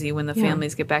crazy when the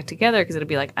families get back together because it'll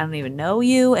be like, I don't even know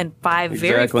you, and 5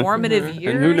 very formative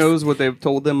years. And who knows what they've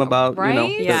told them about,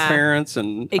 Right? their parents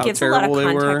and It how gives a lot terrible of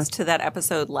they were. context to that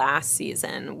episode last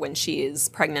season when she is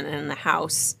pregnant and in the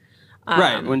house.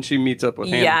 Right, when she meets up with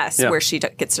Hannah. Yes, Yeah. where she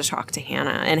gets to talk to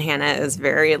Hannah, and Hannah is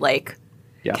very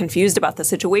Yeah. confused about the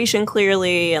situation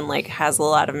clearly, and has a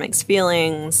lot of mixed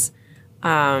feelings.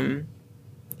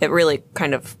 It really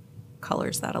kind of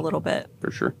colors that a little bit.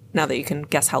 For sure. Now that you can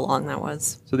guess how long that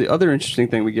was. So the other interesting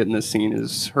thing we get in this scene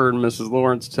is her and Mrs.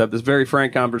 Lawrence have this very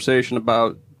frank conversation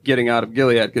about getting out of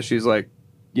Gilead because she's like,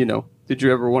 did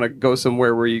you ever want to go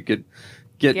somewhere where you could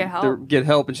get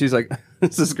help? And she's like,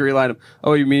 this is a great line of,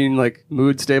 oh, you mean like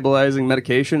mood stabilizing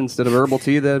medication instead of herbal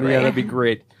tea? Yeah, that'd be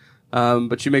great.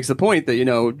 But she makes the point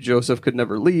that, Joseph could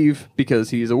never leave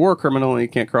because he's a war criminal and he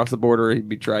can't cross the border. He'd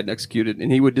be tried and executed,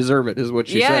 and he would deserve it, is what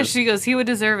she says. Yeah, she goes, he would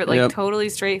deserve it, totally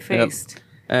straight-faced. Yep.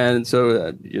 And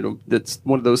so, that's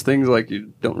one of those things,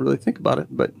 you don't really think about it.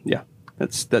 But, yeah,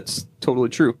 that's totally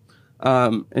true.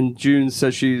 And June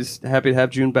says she's happy to have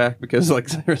June back because, like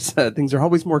Sarah said, things are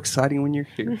always more exciting when you're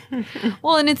here.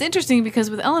 Well, and it's interesting because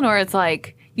with Eleanor, it's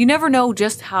like you never know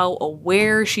just how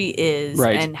aware she is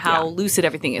and how lucid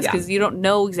everything is because you don't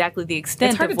know exactly the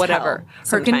extent of whatever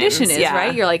her condition is,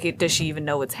 right? You're like, does she even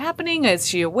know what's happening? Is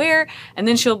she aware? And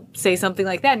then she'll say something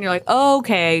like that, and you're like, oh,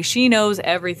 okay, she knows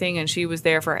everything, and she was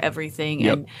there for everything,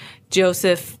 and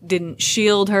Joseph didn't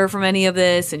shield her from any of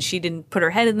this, and she didn't put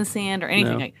her head in the sand or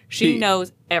anything. No. Like she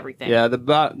knows everything. Yeah, the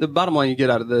bottom line you get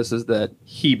out of this is that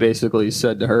he basically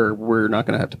said to her, we're not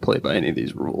going to have to play by any of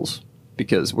these rules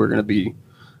because we're going to be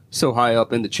so high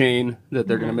up in the chain that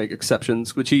they're going to make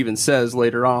exceptions, which he even says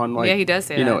later on. He does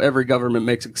say that. Every government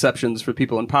makes exceptions for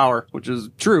people in power, which is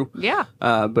true. Yeah.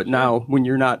 But now when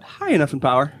you're not high enough in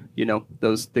power,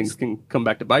 those things can come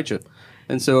back to bite you.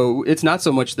 And so it's not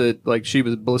so much that she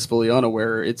was blissfully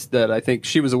unaware. It's that I think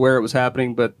she was aware it was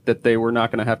happening, but that they were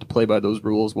not going to have to play by those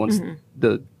rules once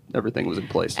everything was in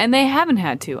place. And they haven't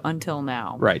had to until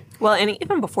now. Right. Well, and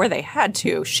even before they had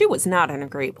to, she was not in a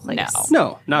great place.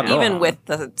 No, not at all. Even with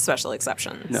the special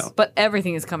exceptions. No. But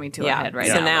everything is coming to a head right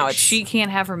now. So now she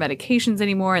can't have her medications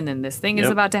anymore, and then this thing is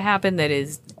about to happen that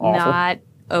is awful. not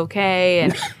okay,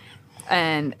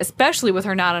 and especially with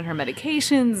her not on her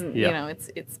medications,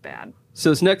 it's bad. So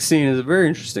this next scene is a very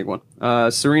interesting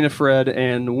one. Serena, Fred,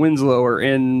 and Winslow are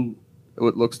in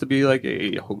what looks to be like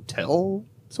a hotel,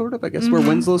 sort of, I guess, where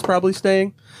Winslow's probably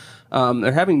staying.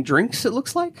 They're having drinks, it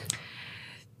looks like.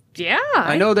 Yeah.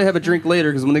 I know they have a drink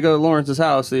later because when they go to Lawrence's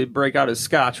house, they break out his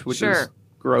scotch, which is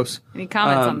gross. And he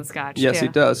comments on the scotch, Yes, too.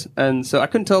 he does. And so I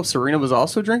couldn't tell if Serena was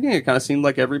also drinking. It kind of seemed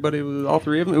like everybody was, all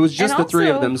three of them. It was just the three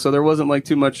of them, so there wasn't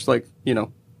too much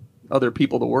other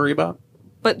people to worry about.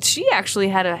 But she actually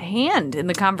had a hand in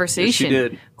the conversation. Yes, she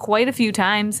did. Quite a few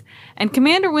times. And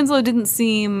Commander Winslow didn't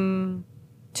seem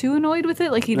too annoyed with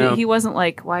it. He wasn't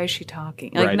like, why is she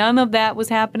talking? None of that was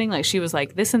happening. She was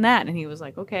like this and that, and he was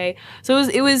like, okay. So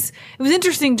it was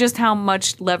interesting just how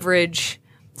much leverage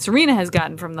Serena has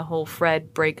gotten from the whole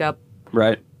Fred breakup,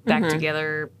 right? Back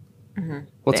together.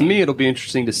 Well, to me, it'll be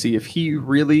interesting to see if he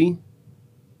really.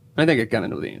 I think I kind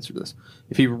of know the answer to this.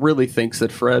 If he really thinks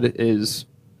that Fred is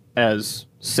as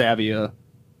savvy a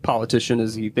politician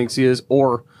as he thinks he is,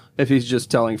 or if he's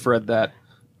just telling Fred that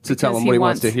to tell him what he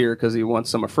wants to hear because he wants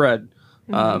some of Fred.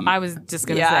 I was just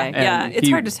going to say. Yeah, it's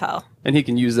hard to tell. And he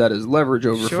can use that as leverage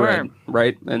over Fred,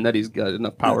 right? And that he's got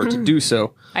enough power to do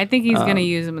so. I think he's going to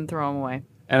use him and throw him away.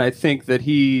 And I think that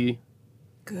he,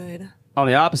 on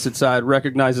the opposite side,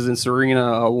 recognizes in Serena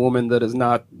a woman that is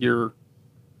not your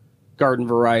garden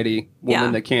variety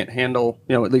woman that can't handle,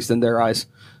 at least in their eyes,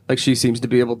 she seems to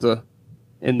be able to,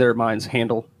 in their minds,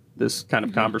 handle this kind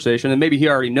of conversation. And maybe he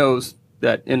already knows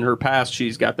that in her past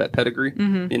she's got that pedigree,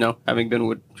 having been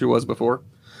what she was before.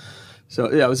 So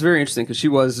yeah, it was very interesting because she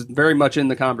was very much in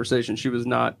the conversation. She was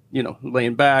not,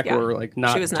 laying back or not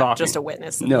talking. She was not just a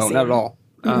witness. No, not at all.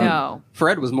 No.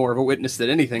 Fred was more of a witness than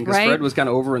anything because Fred was kind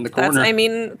of over in the corner.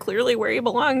 That's, clearly where he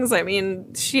belongs.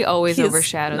 She always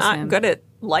overshadows not him. Good at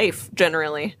life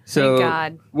generally. So Thank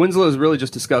God. Winslow is really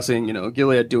just discussing,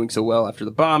 Gilead doing so well after the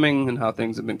bombing and how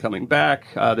things have been coming back.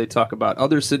 They talk about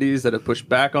other cities that have pushed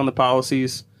back on the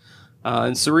policies.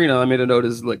 And Serena, I made a note,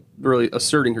 is really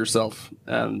asserting herself,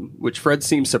 which Fred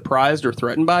seems surprised or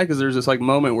threatened by because there's this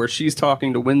moment where she's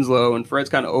talking to Winslow and Fred's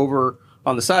kind of over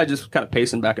on the side, just kind of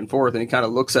pacing back and forth, and he kind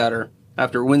of looks at her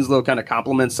after Winslow kind of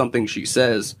compliments something she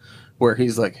says, where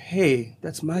he's like, "Hey,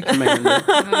 that's my commander.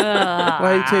 Why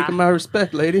are you taking my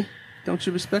respect, lady? Don't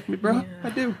you respect me, bro?" Yeah. I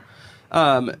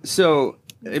do. So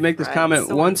they make this Fred's comment,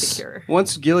 so once insecure.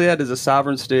 once Gilead is a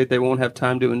sovereign state, they won't have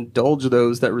time to indulge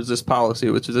those that resist policy,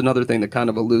 which is another thing that kind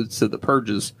of alludes to the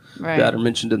purges Right. that are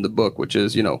mentioned in the book, which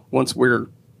is, once we're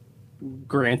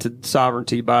granted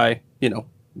sovereignty by,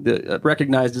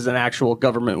 recognized as an actual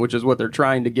government, which is what they're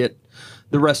trying to get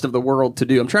the rest of the world to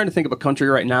do. I'm trying to think of a country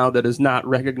right now that is not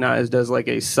recognized as like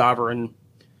a sovereign.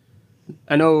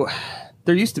 I know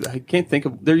there used to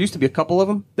be a couple of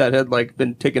them that had like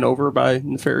been taken over by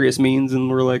nefarious means and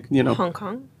were like, Hong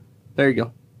Kong. there you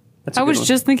go. That's a I good was one.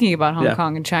 just thinking about Hong Yeah.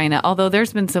 Kong and China, although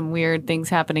there's been some weird things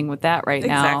happening with that right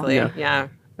now. Exactly. Yeah. Yeah.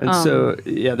 And so,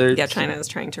 there's Yeah. China is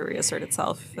trying to reassert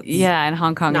itself. It's Yeah, and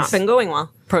Hong Kong not is been going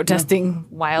well. protesting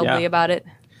wildly Yeah. about it.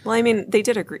 Well, I mean, they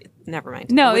did agree. Never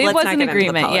mind. No, Let's it not was get an into the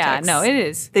agreement. Yeah, politics. no, it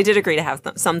is. They did agree to have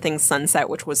some things sunset,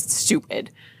 which was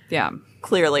stupid. Yeah.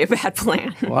 Clearly a bad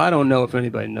plan. Well, I don't know if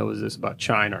anybody knows this about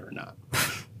China or not.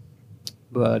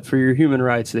 But for your human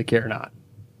rights, they care not.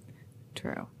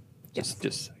 True. Just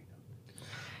so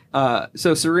you know.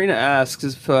 So Serena asks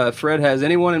if Fred has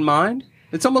anyone in mind.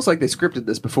 It's almost like they scripted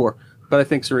this before, but I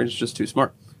think Serena's just too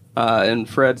smart. And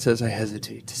Fred says, I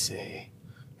hesitate to say.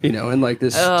 In like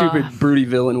this stupid, broody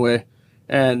villain way.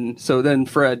 And so then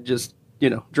Fred just,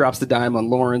 drops the dime on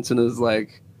Lawrence and is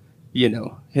like,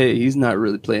 hey, he's not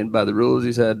really playing by the rules.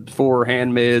 He's had 4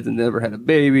 handmaids and never had a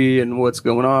baby. And what's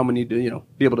going on? We need to,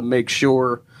 be able to make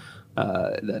sure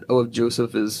that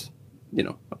Joseph is,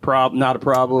 not a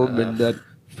problem, and that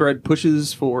Fred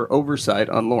pushes for oversight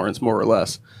on Lawrence, more or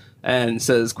less, and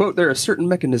says, quote, there are certain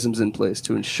mechanisms in place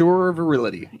to ensure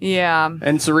virility. Yeah.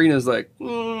 And Serena's like,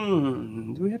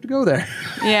 do we have to go there?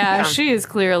 Yeah, she is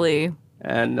clearly.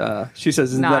 And she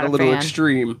says, isn't Not that a a little fan.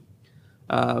 extreme?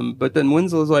 But then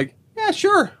Winslow's like, yeah,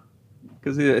 sure.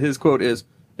 Because his quote is,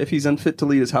 if he's unfit to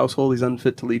lead his household, he's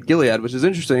unfit to lead Gilead, which is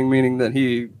interesting, meaning that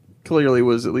he clearly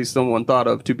was at least someone thought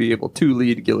of to be able to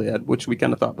lead Gilead, which we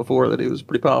kind of thought before that he was a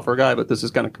pretty powerful guy, but this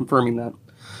is kind of confirming that.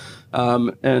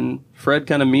 And Fred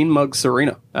kind of mean mugs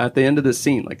Serena at the end of this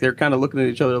scene. Like, they're kind of looking at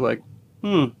each other like,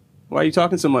 why are you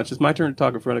talking so much? It's my turn to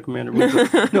talk in front of Commander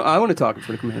Winslow. No, I want to talk in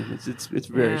front of Commander. It's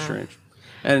very strange.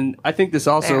 And I think this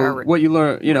also, are what you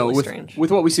learn, really strange. with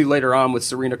what we see later on with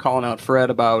Serena calling out Fred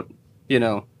about,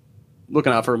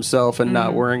 looking out for himself and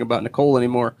not worrying about Nicole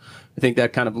anymore, I think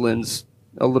that kind of lends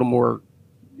a little more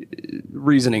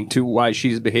reasoning to why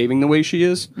she's behaving the way she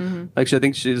is. Actually, I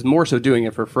think she's more so doing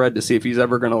it for Fred to see if he's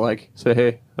ever going to like say,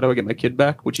 hey, how do I get my kid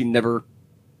back? Which he never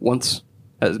once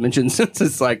has mentioned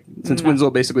since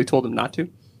Winslow basically told him not to.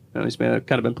 He's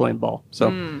kind of been playing ball.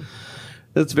 So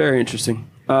that's very interesting.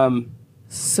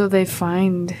 So they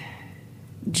find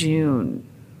June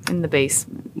in the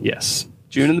basement. Yes.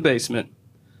 June in the basement.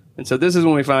 And so this is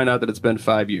when we find out that it's been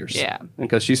 5 years. Yeah.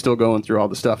 Because she's still going through all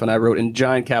the stuff. And I wrote in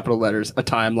giant capital letters a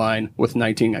timeline with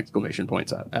 19 exclamation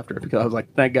points after it, because I was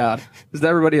like, thank God. Because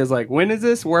everybody is like, when is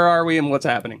this? Where are we? And what's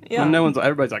happening? Yeah. And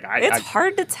everybody's like, It's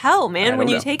hard to tell, man. I When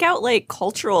don't you know. take out like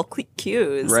cultural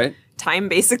cues, Right. time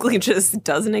basically just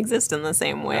doesn't exist in the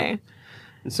same way.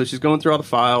 And so she's going through all the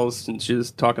files, and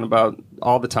she's talking about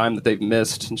all the time that they've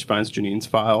missed, and she finds Janine's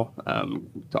file.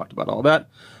 We talked about all that.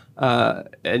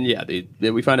 And yeah,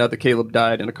 we find out that Caleb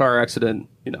died in a car accident,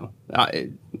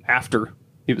 after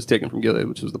he was taken from Gilead,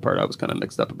 which was the part I was kind of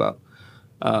mixed up about.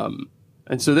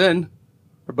 And so then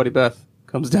our buddy Beth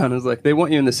comes down and is like, they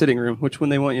want you in the sitting room, which when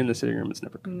they want you in the sitting room, it's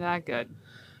never good. Not good.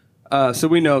 So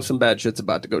we know some bad shit's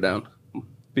about to go down.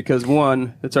 Because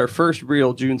one, it's our first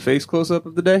real June face close-up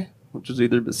of the day, which is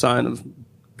either the sign of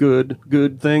good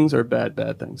things or bad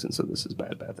things. And so this is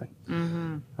bad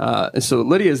thing. And so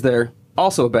Lydia's there,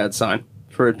 also a bad sign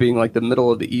for it being like the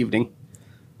middle of the evening.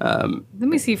 Then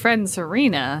we see Fred and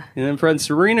Serena. And then Fred and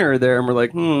Serena are there, and we're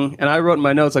like, And I wrote in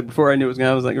my notes, like, before I knew it was going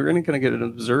to, I was like, we're going to get an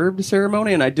observed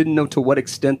ceremony, and I didn't know to what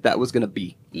extent that was going to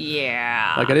be.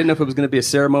 Yeah. Like, I didn't know if it was going to be a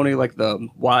ceremony like the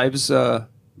wives'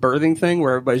 birthing thing,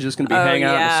 where everybody's just going to be hanging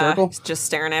out in a circle. Just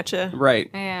staring at you. Right.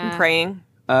 Yeah. And praying.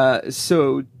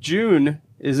 So June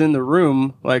is in the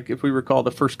room, like if we recall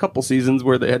the first couple seasons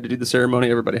where they had to do the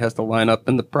ceremony, everybody has to line up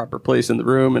in the proper place in the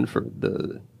room, and for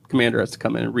the commander has to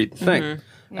come in and read the thing. Yeah.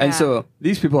 And so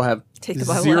these people have Take the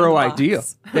Bible zero out of the idea.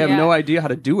 box. They have Yeah. no idea how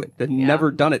to do it. They've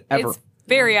never done it ever. It's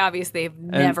very obvious they've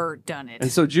never done it.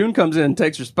 And so June comes in,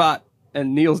 takes her spot,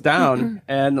 and kneels down,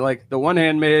 and like the one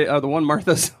handmaid, the one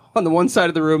Martha's on the one side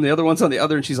of the room, the other one's on the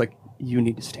other, and she's like, "You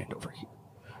need to stand over here."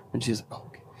 And she's like, "Oh,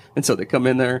 okay." And so they come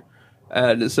in there,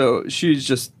 and so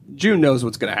June knows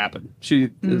what's going to happen. She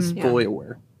is fully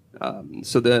aware.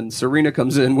 So then Serena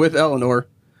comes in with Eleanor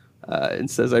and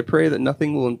says, "I pray that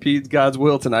nothing will impede God's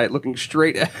will tonight." Looking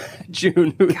straight at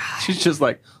June, she's just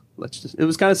like, "Let's just." It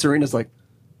was kind of Serena's like,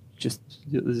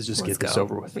 let's just Let's get this go.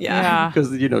 over with. Yeah. Because,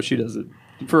 she doesn't,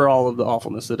 for all of the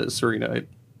awfulness that is Serena.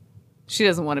 She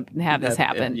doesn't want to have this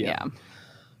happen. Yeah.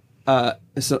 Yeah.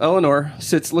 So Eleanor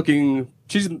sits looking,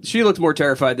 she looks more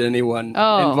terrified than anyone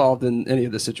involved in any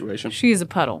of the situation. She's a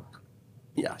puddle.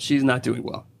 Yeah, she's not doing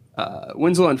well.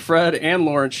 Winslow and Fred and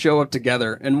Lawrence show up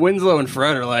together, and Winslow and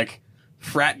Fred are like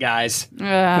frat guys.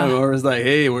 And Laura's like,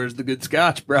 hey, where's the good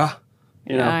scotch, brah?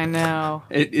 I know.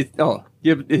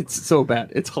 It's so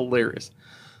bad. It's hilarious.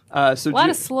 A lot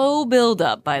of slow build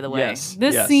up, by the way. Yes,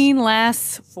 this yes. scene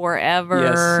lasts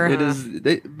forever. Yes, it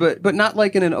is. But not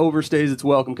like in an overstays its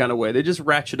welcome kind of way. They just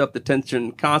ratchet up the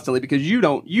tension constantly because you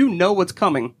know what's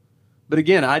coming. But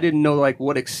again, I didn't know like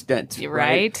what extent.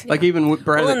 Right. Like even with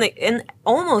Brad. Well, and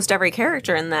almost every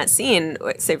character in that scene,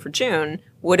 save for June,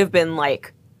 would have been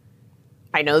like,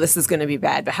 I know this is going to be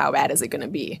bad, but how bad is it going to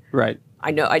be? Right.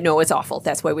 I know it's awful.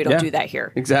 That's why we don't do that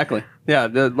here. Exactly. Yeah.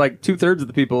 Like 2/3 of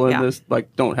the people in Yeah. this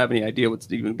like don't have any idea what's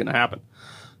even going to happen.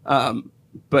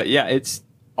 But yeah, it's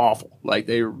awful. Like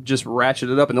they just ratchet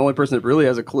it up, and the only person that really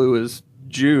has a clue is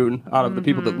June out of the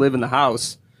people that live in the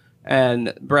house.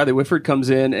 And Bradley Whitford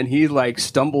comes in, and he like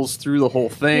stumbles through the whole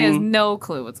thing. He has no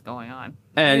clue what's going on.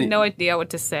 And- He has no idea what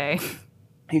to say.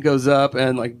 He goes up,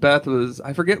 and like Beth was,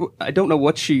 I don't know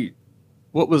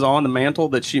what was on the mantle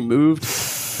that she moved.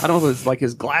 I don't know if it was like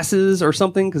his glasses or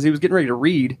something, because he was getting ready to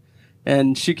read.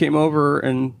 And she came over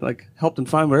and like helped him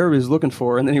find whatever he was looking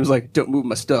for. And then he was like, don't move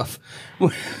my stuff.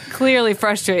 Clearly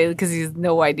frustrated because he has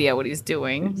no idea what he's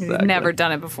doing. Exactly. He's never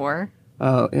done it before.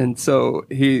 And so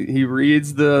he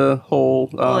reads the whole.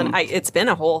 Well, and it's been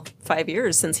a whole 5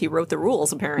 years since he wrote the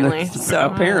rules, apparently. So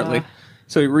Apparently.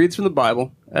 So he reads from the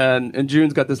Bible. And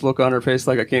June's got this look on her face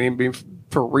like, I can't even be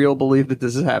for real believe that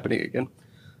this is happening again.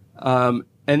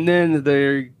 And then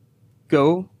they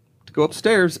go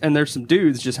upstairs, and there's some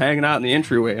dudes just hanging out in the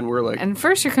entryway, and we're like, And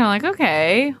first you're kind of like,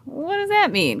 okay, what does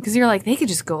that mean? Because you're like, they could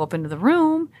just go up into the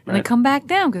room and then Right. come back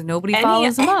down because nobody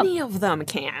follows them up. any of them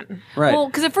can. right. Well,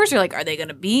 because at first you're like, are they going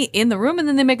to be in the room? And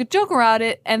then they make a joke around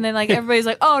it. And then like everybody's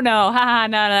like, oh no, haha,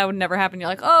 no, that would never happen. You're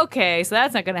like, okay, so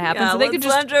that's not going to happen. Yeah, so they could let's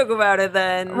just, not joke about it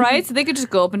then. right? So they could just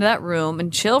go up into that room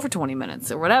and chill for 20 minutes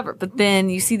or whatever. But then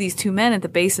you see these two men at the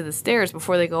base of the stairs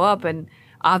before they go up. And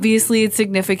obviously it's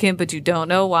significant, but you don't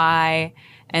know why.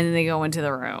 And then they go into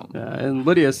the room. And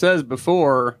Lydia says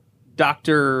before,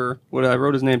 Dr. What I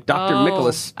wrote his name, Dr. Oh,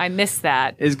 Nicholas, I missed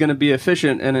that. is going to be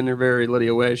efficient, and in her very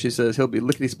Lydia way, she says he'll be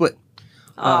lickety split.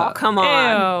 Oh, come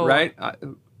on. Ew. Right?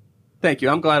 Thank you.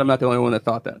 I'm glad I'm not the only one that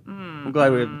thought that. I'm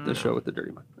glad we have the show with the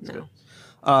dirty mind. That's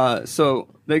good. So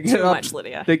they get Too up. much,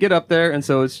 Lydia. They get up there, and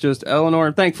so it's just Eleanor,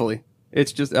 and thankfully,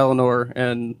 it's just Eleanor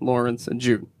and Lawrence and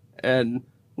June. And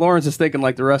Lawrence is thinking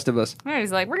like the rest of us. Right,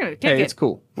 he's like, we're going to kick Hey, it. it's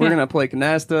cool. We're going to play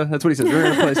canasta. That's what he says. We're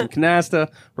going to play some canasta.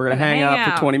 We're going to hang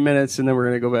out for 20 minutes, and then we're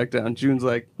going to go back down. June's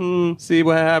like, see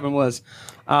what happened was.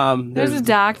 There's a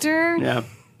doctor. Yeah,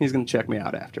 he's going to check me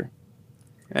out after.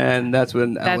 And that's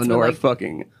when That's Eleanor when, like-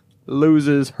 fucking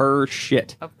loses her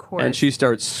shit. Of course. And she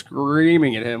starts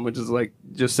screaming at him, which is like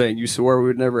just saying, you swore we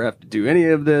would never have to do any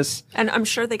of this. And I'm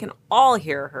sure they can all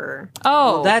hear her.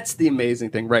 Oh, That's the amazing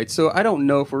thing, right? So I don't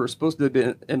know if we're supposed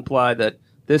to imply that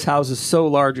this house is so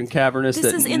large and cavernous This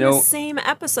that is in the same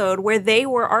episode where they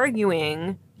were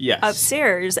arguing Yes.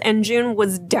 upstairs and June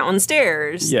was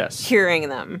downstairs Yes. hearing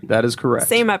them. That is correct.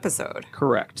 Same episode.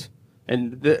 Correct.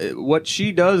 And what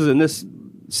she does in this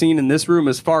scene in this room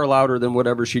is far louder than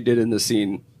whatever she did in the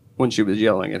scene when she was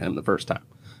yelling at him the first time.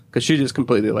 Because she just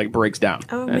completely like breaks down.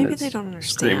 Oh, and maybe it's they don't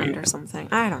screaming understand at or him. something.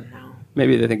 I don't know.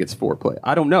 Maybe they think it's foreplay.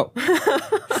 I don't know.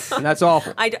 And that's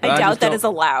awful. I But doubt just that don't- is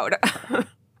allowed.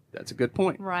 That's a good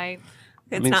point. right.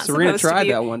 It's mean, not Serena supposed to tried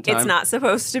be, that one time. It's not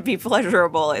supposed to be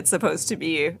pleasurable. It's supposed to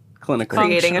be Clinically.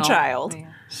 creating a Functional. child.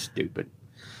 Yeah. Stupid.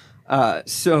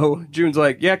 So June's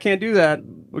like, yeah, can't do that.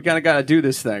 We kind of got to do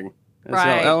this thing. And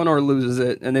Right. so Eleanor loses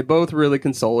it, and they both really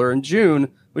console her. And June,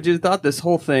 which is thought this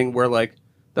whole thing where like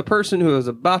the person who is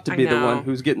about to I be the know. one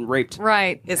who's getting raped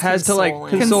Right. Is has to like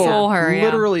consoling. Console her, yeah.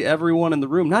 literally everyone in the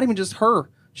room, not even just her.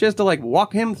 She has to like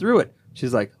walk him through it.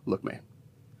 She's like, look, man,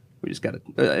 we just got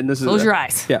to, and this is Close your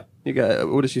eyes. Yeah, you got.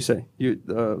 What does she say?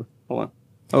 Hold on.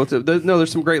 Oh,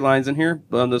 there's some great lines in here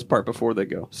on this part before they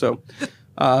go. So,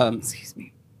 Excuse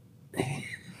me.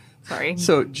 Sorry.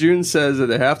 so June says that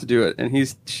they have to do it, and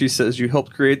she says, "You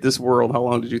helped create this world. How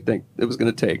long did you think it was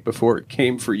going to take before it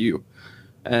came for you?"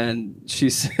 And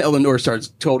Eleanor starts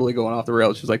totally going off the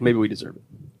rails. She's like, "Maybe we deserve it.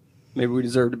 Maybe we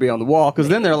deserve to be on the wall." Because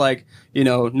then they're like,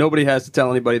 nobody has to tell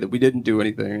anybody that we didn't do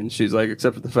anything. And she's like,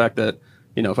 except for the fact that,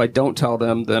 if I don't tell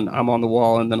them, then I'm on the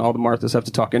wall, and then all the Marthas have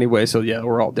to talk anyway. So yeah,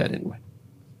 we're all dead anyway.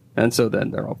 And so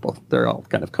then they're all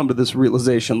kind of come to this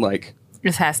realization like,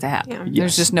 This has to happen. Yeah. Yes.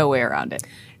 There's just no way around it.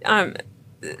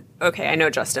 Okay, I know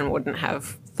Justin wouldn't have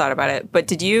thought about it, but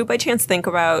did you by chance think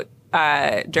about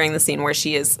during the scene where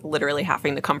she is literally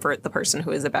having to comfort the person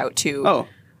who is about to... oh,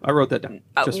 I wrote that down.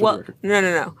 Just for the well, record.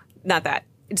 no, not that.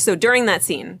 So during that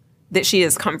scene, that she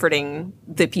is comforting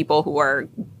the people who are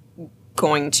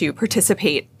going to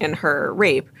participate in her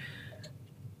rape,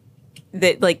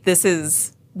 that like this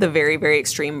is the very, very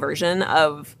extreme version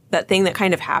of that thing that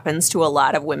kind of happens to a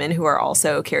lot of women who are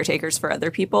also caretakers for other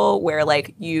people, where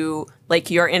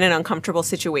you're in an uncomfortable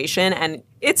situation and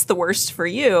it's the worst for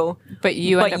you, But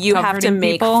you end up you have to comforting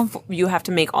make people? you have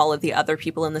to make all of the other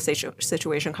people in the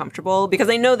situation comfortable, because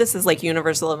I know this is like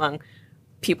universal among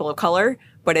people of color,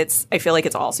 but I feel like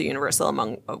it's also universal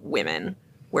among women,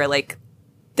 where like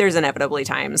there's inevitably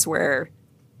times where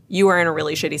you are in a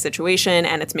really shitty situation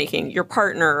and it's making your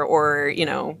partner or, you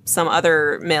know, some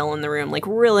other male in the room like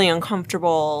really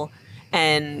uncomfortable.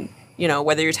 And, you know,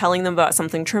 whether you're telling them about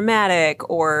something traumatic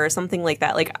or something like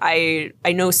that. Like I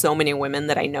know so many women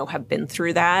that I know have been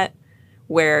through that,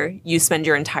 where you spend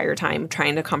your entire time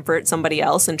trying to comfort somebody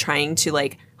else and trying to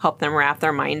like help them wrap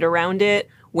their mind around it,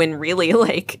 when really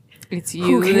like It's you.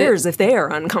 who cares if they are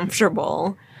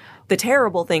uncomfortable? The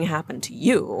terrible thing happened to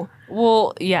you.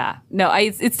 Well, yeah. No,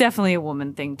 it's definitely a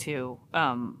woman thing too.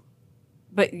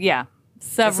 But yeah,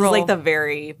 several. This is like the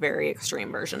very, very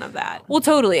extreme version of that. Well,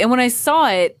 totally. And when I saw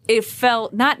it, it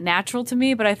felt not natural to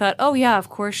me, but I thought, oh yeah, of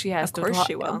course she has to. Of course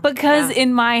she will. Because Yeah.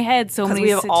 in my head, so Because many. we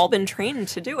have all been trained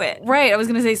to do it. Right. I was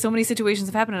going to say so many situations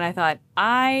have happened, and I thought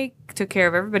I took care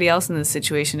of everybody else in this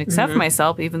situation except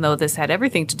myself, even though this had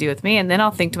everything to do with me. And then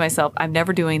I'll think to myself, I'm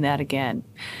never doing that again.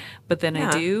 But then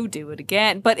I do it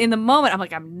again. But in the moment, I'm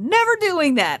like, I'm never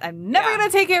doing that. I'm never Yeah. going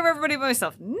to take care of everybody by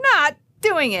myself. Not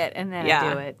doing it. And then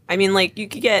I do it. I mean, like, you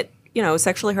could get, you know,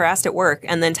 sexually harassed at work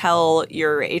and then tell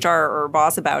your HR or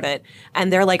boss about it.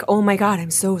 And they're like, oh my God,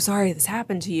 I'm so sorry this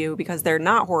happened to you, because they're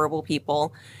not horrible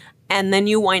people. And then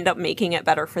you wind up making it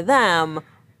better for them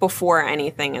before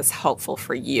anything is helpful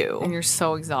for you. And you're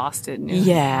so exhausted. And you're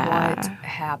Yeah. like, what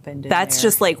happened? That's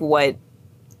just like what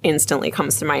instantly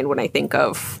comes to mind when I think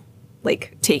of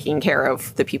like taking care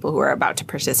of the people who are about to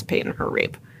participate in her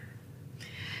rape.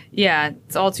 Yeah,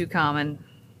 it's all too common.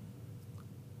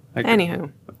 I agree.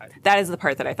 Anywho, that is the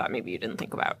part that I thought maybe you didn't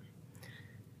think about.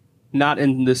 Not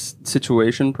in this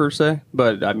situation per se,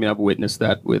 but I mean, I've witnessed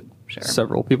that with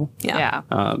several people. Yeah.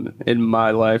 In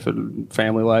my life and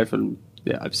family life, and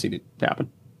yeah, I've seen it happen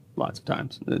lots of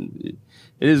times. And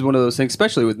it is one of those things,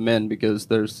 especially with men, because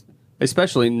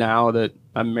especially now that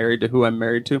I'm married to who I'm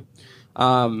married to,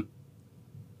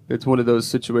 it's one of those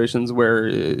situations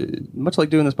where, much like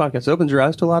doing this podcast, it opens your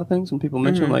eyes to a lot of things, and people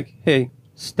mention like, "Hey,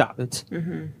 stop it.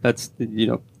 That's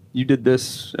you did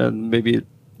this, and maybe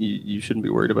you shouldn't be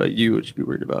worried about you. It should be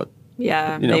worried about."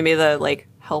 Yeah, You know. maybe the like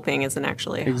helping isn't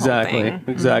actually Exactly,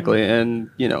 helping. exactly. And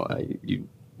you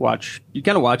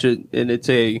kind of watch it, and I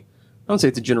don't say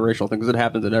it's a generational thing because it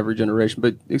happens in every generation,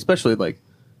 but especially like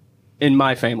in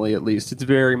my family at least, it's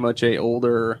very much a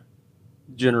older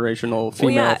generational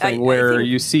female thing I where think-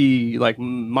 you see like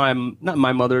my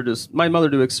mother to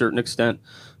a certain extent,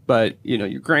 but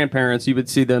your grandparents, you would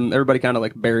see them, everybody kind of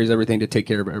like buries everything to take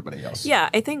care of everybody else. Yeah,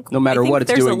 I think No matter I think what it's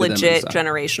there's doing a to them legit inside.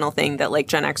 generational thing that like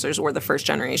Gen Xers were the first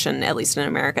generation, at least in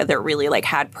America, that really like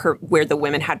had where the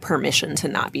women had permission to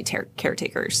not be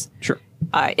caretakers. Sure.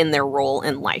 In their role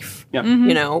in life.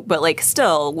 Yeah. But like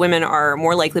still, women are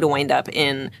more likely to wind up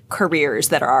in careers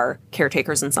that are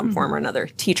caretakers in some form or another.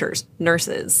 Teachers,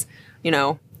 nurses,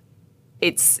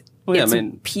 it's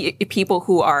people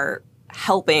who are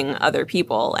helping other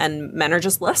people, and men are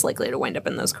just less likely to wind up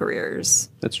in those careers.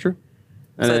 That's true.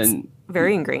 So it's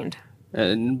very ingrained.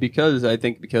 And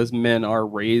because men are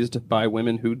raised by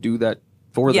women who do that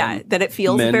for them. Yeah, that it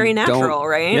feels men very don't- natural,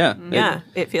 right? Yeah. Yeah,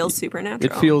 it feels super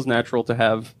natural. It feels natural to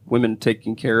have women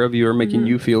taking care of you or making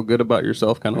you feel good about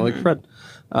yourself, kind of like Fred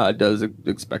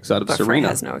expects out of But Fred Serena.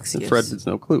 has no excuse. And Fred has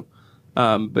no clue.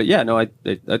 But yeah, no, I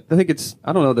think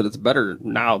I don't know that it's better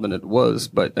now than it was,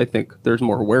 but I think there's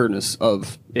more awareness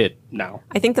of it now.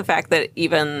 I think the fact that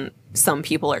even some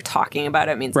people are talking about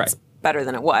it means Right. it's better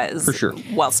than it was. For sure.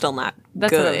 While still not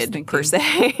That's what I was good thinking. per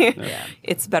se.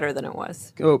 It's better than it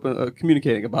was.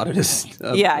 Communicating about it is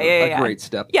a Yeah. great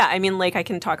step. Yeah, I mean, like, I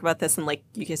can talk about this and, like,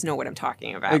 you guys know what I'm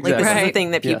talking about. Like, Exactly. this is the Right.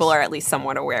 thing that people Yes. are at least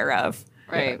somewhat aware of.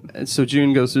 Right. And so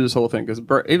June goes through this whole thing because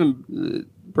even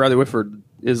Bradley Whitford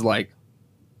is like,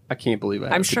 I can't believe I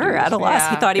have I'm to do sure this. at a loss.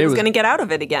 He Yeah. thought he It was was- going to get out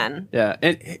of it again. Yeah,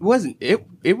 and it wasn't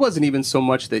even so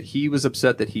much that he was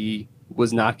upset that he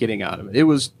was not getting out of it. It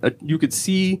was you could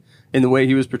see in the way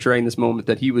he was portraying this moment,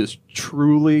 that he was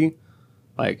truly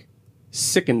like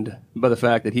sickened by the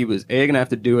fact that he was gonna have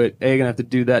to do it, gonna have to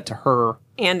do that to her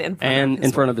and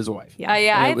in front of his wife. Yeah, And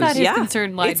I it thought was- his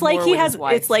concern lied It's like more he with has. his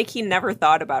wife. It's like he never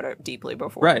thought about it deeply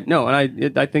before. Right. No,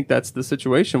 and I think that's the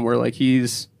situation where like him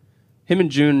and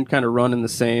June kind of run in the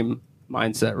same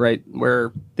mindset, right?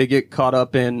 Where they get caught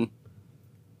up in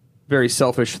very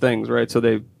selfish things, right? So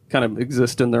they kind of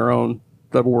exist in their own.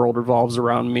 The world revolves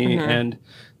around me, and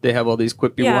they have all these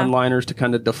quippy Yeah. one-liners to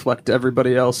kind of deflect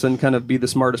everybody else and kind of be the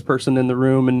smartest person in the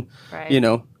room, and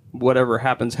Right. whatever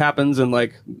happens, and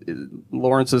like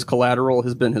Lawrence's collateral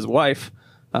has been his wife.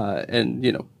 And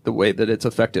the way that it's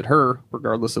affected her,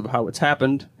 regardless of how it's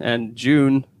happened, and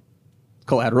June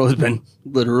collateral has been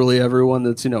literally everyone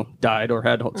that's died or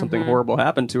had something horrible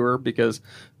happen to her, because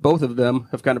both of them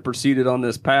have kind of proceeded on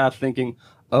this path thinking,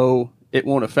 oh, it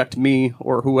won't affect me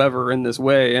or whoever in this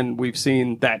way, and we've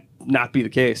seen that not be the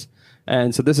case.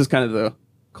 And so this is kind of the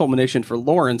culmination for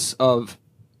Lawrence of,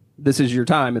 this is your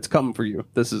time, it's coming for you,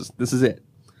 this is it.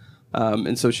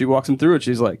 And so she walks him through it.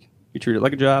 She's like, you treat it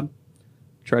like a job,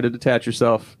 try to detach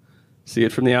yourself, see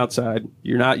it from the outside.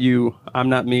 You're not you, I'm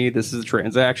not me, this is a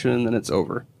transaction, and then it's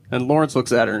over. And Lawrence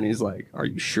looks at her and he's like, are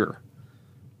you sure?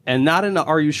 And not in a,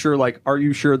 are you sure, like, are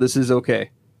you sure this is okay?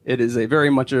 It is a very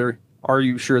much a, are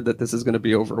you sure that this is going to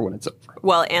be over when it's over?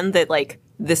 Well, and that like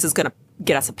this is going to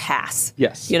get us a pass.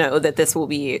 Yes. That this will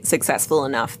be successful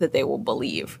enough that they will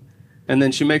believe. And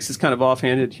then she makes this kind of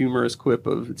offhanded, humorous quip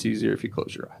of, it's easier if you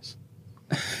close your eyes.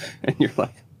 And you're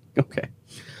like, okay.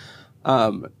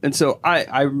 And so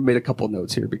I made a couple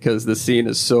notes here because the scene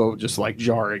is so just like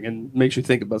jarring and makes you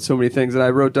think about so many things. And I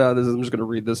wrote down this, I'm just going to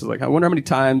read this. It's like, I wonder how many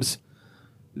times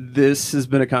this has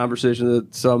been a conversation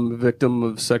that some victim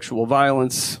of sexual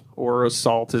violence or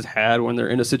assault has had when they're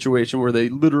in a situation where they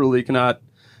literally cannot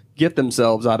get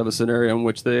themselves out of a scenario in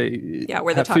which they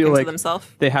Where they're feel talking like to themselves.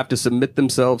 they have to submit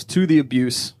themselves to the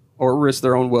abuse or risk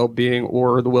their own well-being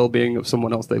or the well-being of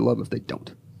someone else they love if they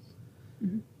don't.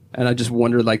 And I just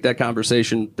wondered, like, that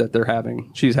conversation that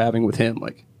she's having with him,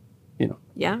 like,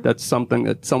 Yeah. that's something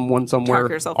that someone somewhere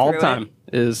yourself all through the time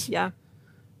is Yeah.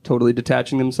 totally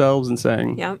detaching themselves and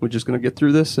saying, Yeah. we're just going to get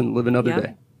through this and live another Yeah.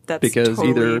 day. That's Because totally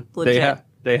either legit.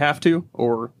 they have to,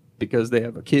 or because they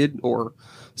have a kid or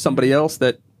somebody else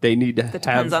that they need to That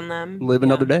depends on them. live Yeah.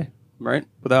 another day, right?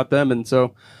 Without them. And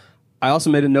so I also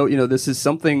made a note, this is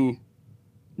something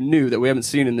new that we haven't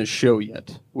seen in this show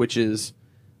yet, which is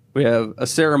we have a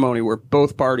ceremony where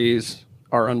both parties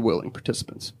are unwilling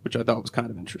participants, which I thought was kind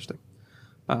of interesting.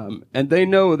 And they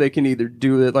know they can either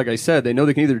do it, like I said, they know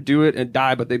they can either do it and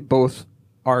die, but they both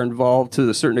are involved to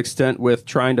a certain extent with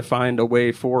trying to find a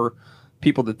way for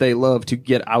people that they love to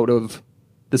get out of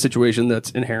the situation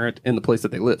that's inherent in the place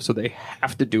that they live. So they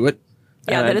have to do it.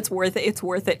 Yeah, And- that it's worth it. It's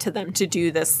worth it to them to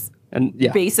do this and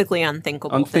yeah, basically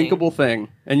unthinkable thing.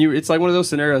 And it's like one of those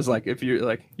scenarios, like if you're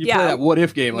like you Yeah. play that what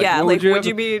if game, like Yeah, what like, would you, would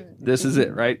you be- This is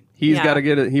it, right? He's Yeah. got to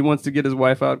get it. He wants to get his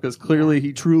wife out because clearly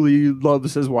he truly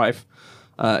loves his wife,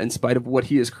 in spite of what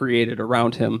he has created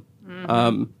around him.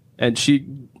 And she,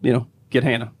 get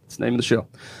Hannah. It's the name of the show,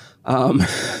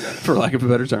 for lack of a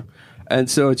better term. And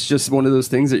so it's just one of those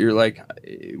things that you're like,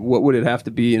 what would it have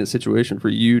to be in a situation for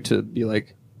you to be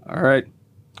like, all right,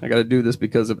 I got to do this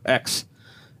because of X.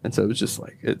 And so it's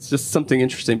just something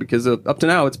interesting because up to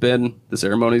now it's been the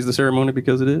ceremony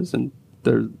because it is, and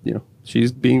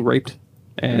she's being raped,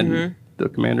 and the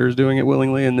commander is doing it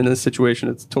willingly, and then in this situation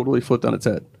it's totally flipped on its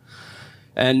head.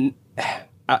 And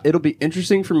it'll be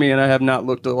interesting for me, and I have not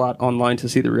looked a lot online to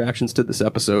see the reactions to this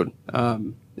episode.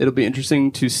 It'll be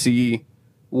interesting to see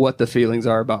what the feelings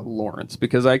are about Lawrence,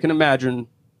 because I can imagine,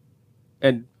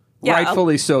 and Yeah,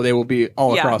 rightfully so, they will be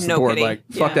all Yeah, across the no board pity. like,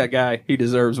 fuck Yeah. that guy, he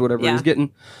deserves whatever Yeah. he's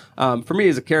getting. For me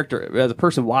as a character, as a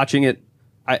person watching it,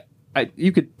 I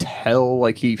you could tell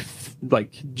like he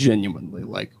genuinely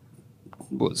like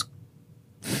was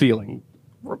feeling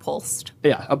repulsed.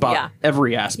 about Yeah.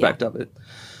 every aspect of it.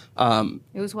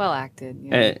 It was well acted.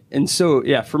 Yeah. And so,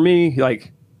 yeah, for me,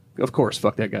 like, of course,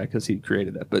 fuck that guy because he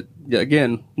created that. But yeah,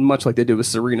 again, much like they did with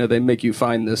Serena, they make you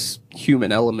find this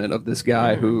human element of this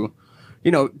guy who,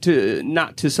 to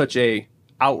not to such a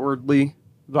outwardly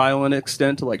violent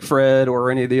extent to like Fred or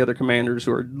any of the other commanders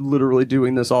who are literally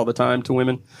doing this all the time to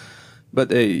women. But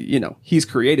he's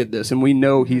created this, and we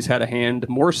know he's had a hand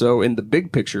more so in the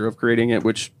big picture of creating it,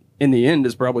 which in the end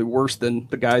is probably worse than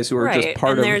the guys who are just Right,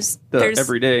 part and of there's the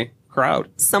everyday crowd.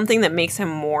 Something that makes him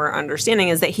more understanding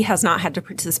is that he has not had to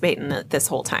participate in it this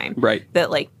whole time. Right.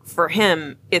 That like for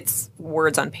him, it's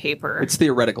words on paper. It's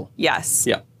theoretical. Yes.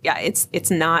 Yeah. Yeah. It's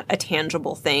not a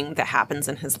tangible thing that happens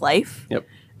in his life. Yep.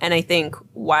 And I think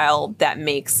while that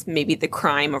makes maybe the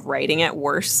crime of writing it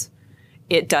worse,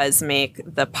 it does make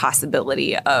the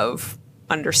possibility of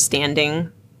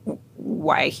understanding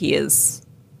why he is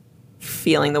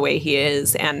feeling the way he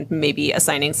is and maybe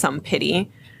assigning some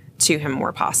pity to him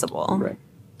more possible. Right.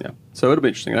 Yeah. So it'll be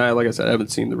interesting. Like I said, I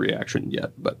haven't seen the reaction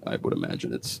yet, but I would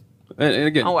imagine it's. And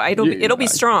again, it'll be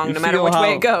strong no matter which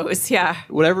way it goes. Yeah.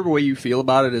 Whatever way you feel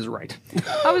about it is right.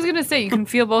 I was gonna say you can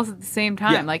feel both at the same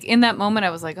time. Yeah. Like in that moment, I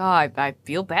was like, oh, I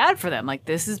feel bad for them. Like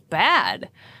this is bad.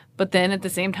 But then at the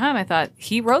same time, I thought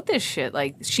he wrote this shit.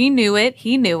 Like she knew it,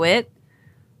 he knew it.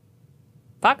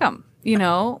 Fuck him, you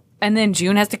know. And then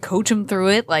June has to coach him through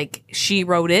it. Like she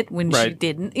wrote it when she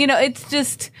didn't. You know, it's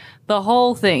just the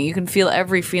whole thing. You can feel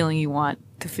every feeling you want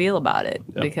to feel about it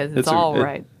because it's all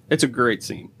right. It's a great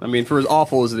scene. I mean, for as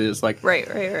awful as it is, like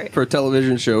right. For a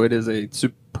television show, it is a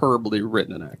superbly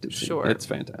written and acted scene. Sure. It's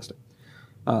fantastic.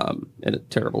 In a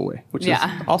terrible way, which is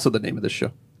Yeah. also the name of this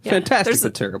show. Yeah. Fantastic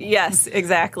but terrible. Yes,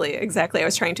 exactly. I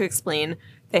was trying to explain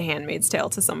The Handmaid's Tale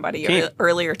to somebody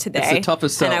earlier today. It's the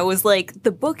toughest sell. And I was like,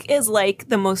 the book is like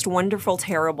the most wonderful,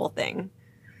 terrible thing.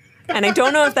 And I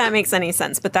don't know if that makes any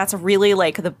sense, but that's really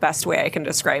like the best way I can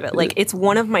describe it. Like it's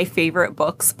one of my favorite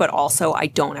books, but also I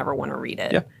don't ever want to read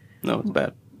it. Yeah. No, it's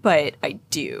bad. But I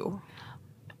do.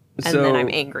 And So- then I'm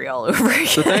angry all over again.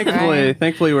 So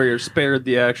thankfully, we are spared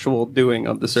the actual doing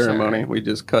of the ceremony. Sure. We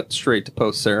just cut straight to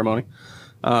post ceremony,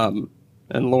 and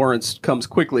Lawrence comes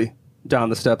quickly down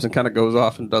the steps and kind of goes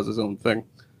off and does his own thing.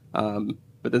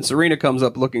 But then Serena comes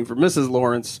up looking for Mrs.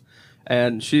 Lawrence,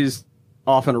 and she's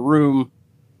off in a room,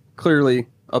 clearly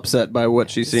upset by what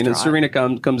she's seen. And Distraught.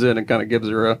 Serena comes in and kind of gives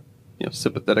her a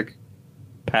sympathetic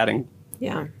patting.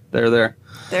 Yeah. There.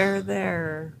 They're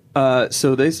there.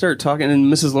 So they start talking,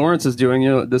 and Mrs. Lawrence is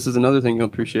doing, this is another thing you'll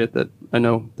appreciate that I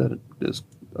know that is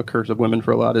a curse of women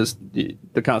for a lot is the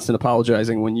constant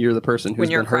apologizing when you're the person who's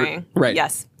When you're been hurt. crying. Right.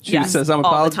 Yes. She Yes. says, I'm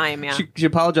all the time, yeah. She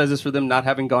apologizes for them not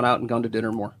having gone out and gone to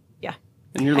dinner more. Yeah.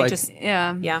 And you're I like, just-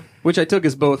 Yeah. Yeah. which I took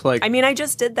as both like, I mean, I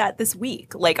just did that this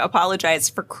week. Like,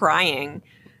 apologized for crying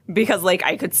because, like,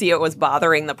 I could see it was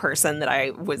bothering the person that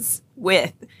I was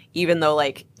with, even though,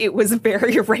 like, it was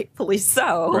very rightfully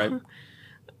so. right.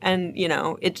 And,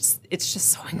 it's just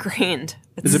so ingrained.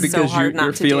 It's Is it because so hard not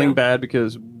you're to feeling do. bad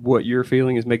because what you're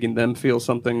feeling is making them feel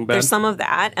something bad? There's some of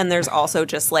that. And there's also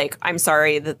just, like, I'm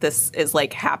sorry that this is,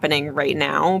 like, happening right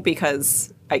now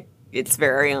because it's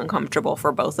very uncomfortable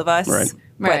for both of us. Right.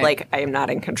 But, Right. like, I am not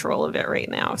in control of it right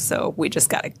now. So we just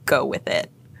got to go with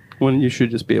it. When you should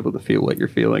just be able to feel what you're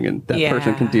feeling, and that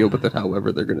person can Yeah. deal with it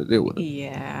however they're going to deal with it.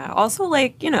 Yeah. Also,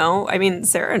 like, I mean,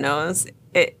 Sarah knows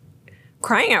it.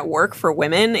 Crying at work for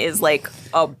women is like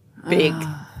a big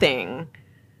thing.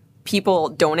 People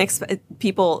don't expect.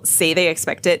 People say they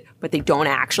expect it, but they don't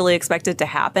actually expect it to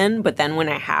happen. But then when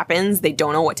it happens, they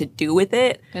don't know what to do with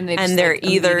it, And they just, they're like,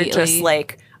 either just immediately-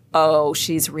 like, "Oh,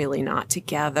 she's really not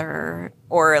together,"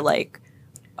 or like,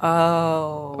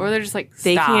 "Oh, Or they're just like,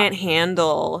 they stop. can't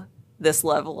handle this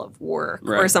level of work,"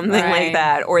 or Right. something like Right.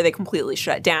 that, or they completely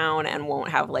shut down and won't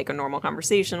have like a normal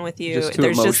conversation with you. Just too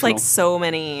There's just like emotional. so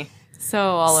many So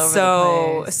all over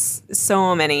the place.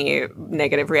 so many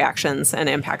negative reactions and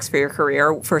impacts for your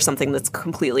career for something that's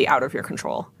completely out of your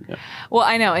control. Well,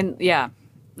 I know, and yeah.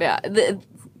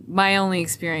 My only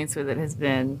experience with it has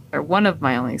been, or one of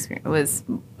my only experience was,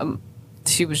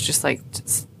 she was just like,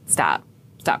 just stop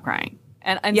crying,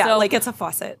 and Yeah, so, like it's a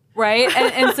faucet. right,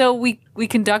 and so we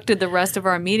conducted the rest of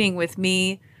our meeting with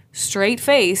me straight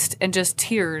faced and just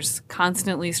tears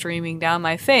constantly streaming down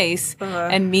my face,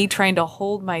 and me trying to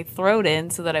hold my throat in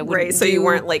so that I wouldn't Right, so you do,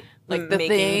 weren't like the making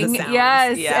thing. the sounds.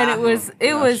 Yes, Yeah. and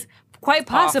it was quite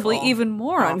possibly Awful. even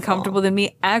more Awful. uncomfortable than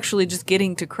me actually just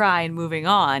getting to cry and moving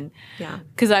on. Yeah.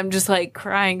 Because I'm just like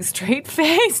crying straight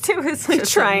faced. It was Like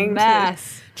just trying a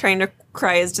mess. trying to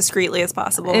cry as discreetly as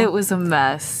possible. It was a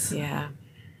mess. yeah,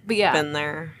 But yeah. been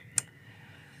there.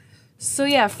 So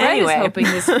yeah, Fred Anyway. is hoping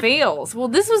this fails. Well,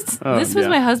 this was yeah.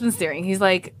 my husband's theory. He's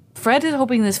like, Fred is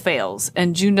hoping this fails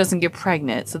and June doesn't get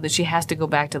pregnant so that she has to go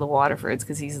back to the Waterfords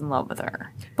because he's in love with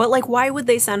her. But like, why would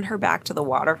they send her back to the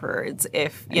Waterfords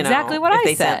if Exactly what if I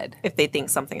they said. if they think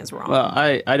something is wrong? Well,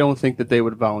 I don't think that they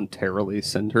would voluntarily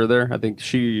send her there. I think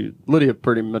Lydia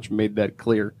pretty much made that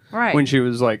clear. Right. When she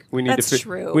was like, we need That's to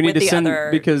true, we need with to the send other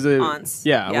because aunts.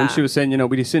 Yeah, Yeah. when she was saying,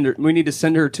 we need to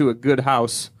send her to a good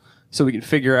house so we can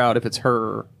figure out if it's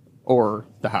her or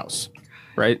the house.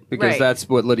 Right? Because Right. that's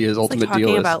what Lydia's It's like ultimate talking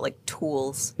deal is. about like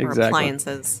tools or Exactly.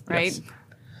 appliances. Right?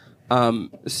 Yes.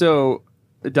 So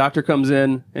the doctor comes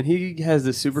in and he has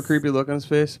this super creepy look on his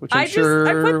face, which I'm I sure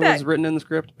put that. was written in the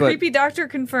script. But Creepy doctor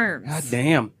confirms. God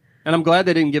damn. And I'm glad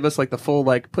they didn't give us like the full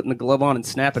like putting the glove on and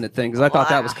snapping it thing because I thought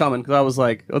that was coming because I was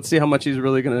like, let's see how much he's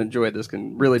really going to enjoy this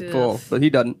and really pull. But he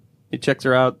doesn't. He checks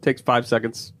her out, takes 5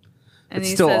 seconds. And it's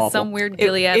he still says awful. some weird It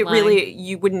Gilead line. really,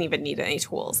 you wouldn't even need any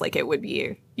tools. Like it would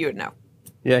be, you would know.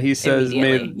 Yeah, he says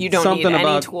Immediately. maybe You don't something need any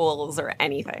about tools or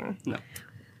anything.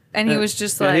 And he was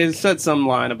just yeah, like, he said some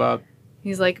line about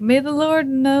he's like, may the Lord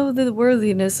know the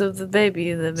worthiness of the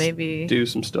baby that maybe. do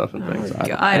some stuff and things. I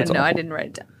that's don't know. I awful. didn't write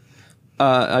it down.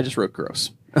 I just wrote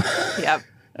gross. Yep.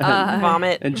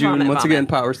 Vomit. And June vomit, once vomit. again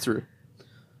powers through.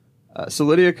 So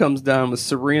Lydia comes down with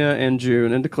Serena and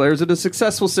June and declares it a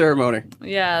successful ceremony.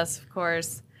 Yes, of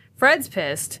course. Fred's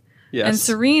pissed. Yes. And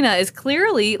Serena is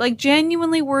clearly, like,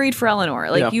 genuinely worried for Eleanor.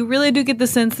 Like, Yeah. you really do get the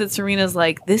sense that Serena's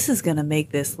like, this is going to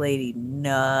make this lady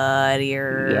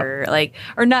nuttier. Like,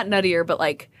 or not nuttier, but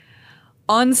like,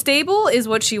 unstable is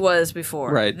what she was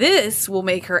before. Right. This will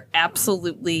make her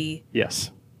absolutely,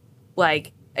 Yes.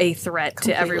 like, a threat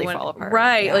to Completely everyone. fall apart.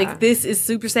 Right. Yeah. Like, this is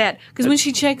super sad. Because when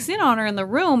she checks in on her in the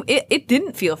room, it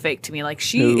didn't feel fake to me. Like,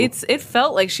 No. it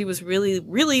felt like she was really,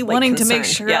 really wanting to make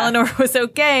concerned. sure Yeah. Eleanor was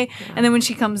okay. And then when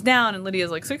she comes down and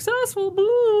Lydia's like, successful,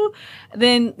 boo,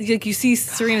 then like you see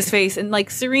Serena's face and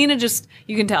like Serena just,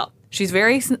 you can tell. She's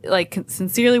very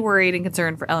sincerely worried and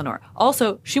concerned for Eleanor.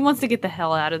 Also, she wants to get the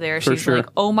hell out of there. For She's sure. like,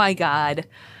 "Oh my god,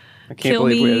 I can't kill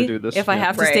believe we had to me do this. if I Yeah.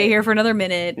 have to stay Right. here for another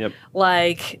minute. Yep.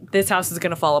 Like this house is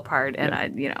gonna fall apart." And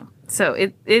so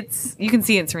it's you can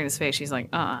see in Serena's face. She's like,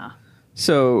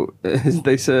 So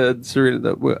they said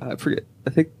Serena. I forget. I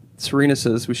think Serena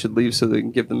says we should leave so they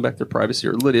can give them back their privacy,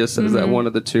 or Lydia says that one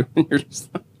of the two. And you're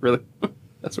just like, really?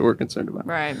 That's what we're concerned about.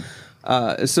 right.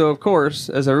 So of course,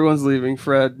 as everyone's leaving,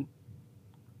 Fred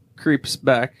creeps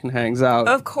back and hangs out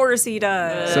Of course he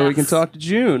does. so we can talk to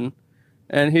June.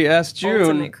 And he asked June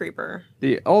Ultimate creeper.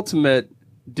 the ultimate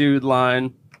dude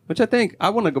line, which I think I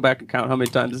want to go back and count how many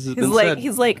times this has been said.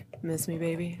 He's like, miss me,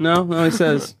 baby. No, he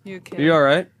says, You "Are can. you all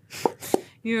right?"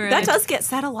 You're That does get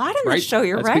said a lot in Right? this show.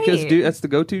 You're that's right. Because that's the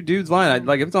go-to dude's line.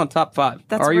 Like if it's on top 5,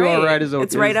 That's "Are you right. all right?" is okay.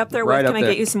 It's right up there right with, up can I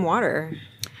there. get you some water?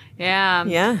 Yeah.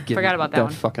 Yeah. Forgot about that Don't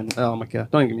one. fucking. Oh my god!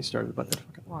 Don't even get me started about that.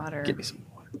 Fucking, Water. Give me some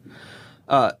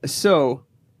water. So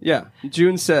yeah,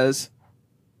 June says,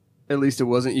 "At least it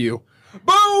wasn't you."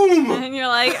 Boom! And you're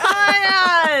like, oh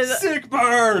my god, Sick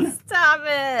burn. stop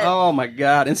it. Oh my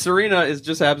god! And Serena is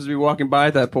just happens to be walking by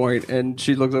at that point, and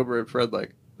she looks over at Fred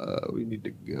like, "We need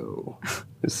to go.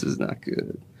 This is not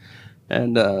good."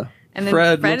 And And then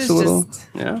Fred Fred looks is a little, just-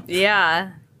 yeah.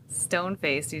 Yeah. Stone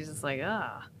faced. He's just like,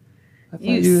 I thought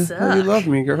You thought you suck. loved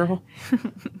me, girl.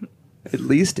 At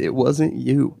least it wasn't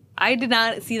you. I did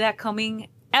not see that coming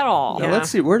at all. Now Yeah. let's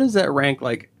see, where does that rank?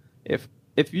 Like, if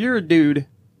you're a dude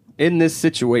in this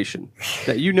situation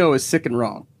that you know is sick and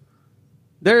wrong,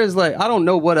 there is like I don't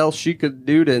know what else she could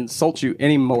do to insult you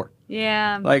anymore.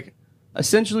 Yeah. Like,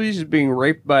 essentially, she's being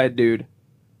raped by a dude,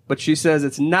 but she says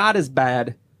it's not as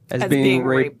bad as being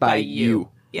raped by you.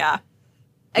 Yeah.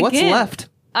 What's Again, left?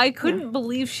 I couldn't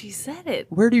believe she said it.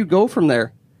 Where do you go from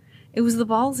there? It was the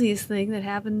ballsiest thing that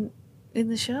happened in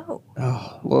the show.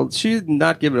 Oh, well, she's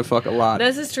not giving a fuck a lot.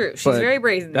 This is true. She's But very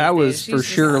brazen. that these was days. for She's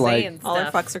just sure, like- saying All our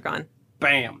stuff. fucks are gone.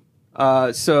 Bam.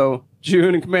 So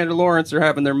June and Commander Lawrence are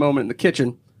having their moment in the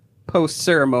kitchen post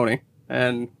ceremony,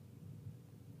 and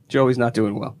Joey's not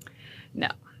doing well. No.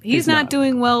 He's He's not not.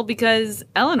 doing well because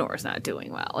Eleanor's not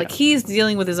doing well. Like, he's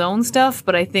dealing with his own stuff,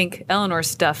 but I think Eleanor's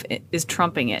stuff is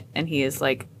trumping it, and he is,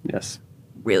 like, Yes.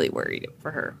 really worried for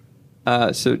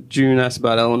her. So June asks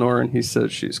about Eleanor, and he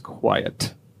says she's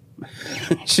quiet.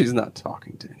 She's not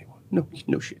talking to anyone.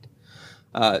 No shit.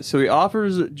 So he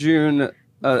offers June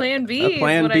Plan B a is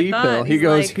Plan what I B thought. pill. He He's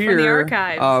goes like, from the here,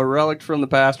 archives. a relic from the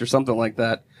past or something like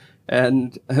that.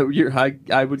 And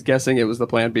I was guessing it was the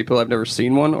Plan B pill. I've never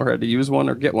seen one or had to use one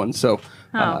or get one, so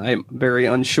I'm very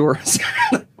unsure.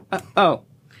 Oh,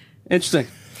 interesting.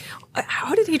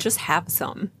 How did he just have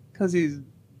some? Because he's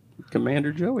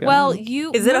Commander Joey. I Well, don't know.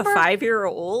 you Is it a remember-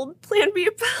 5-year-old Plan B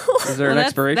pill? Is there an Well,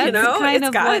 expiration? That's You know, kind it's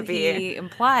of gotta what be. he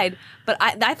implied. But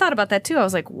I thought about that too. I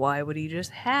was like, why would he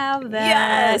just have that?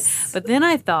 Yes. But then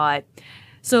I thought,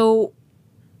 so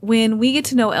when we get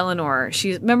to know Eleanor,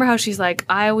 remember how she's like,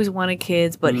 I always wanted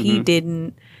kids, but he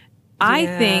didn't. I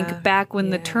Yeah, think back when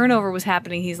the turnover was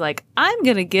happening, he's like, I'm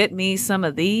going to get me some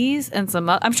of these and some.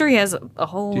 I'm sure he has a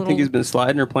whole Do you little. think he's been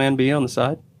sliding her Plan B on the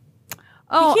side?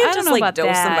 oh, You can't I don't just know like about dose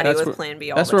that. somebody That's with where- Plan B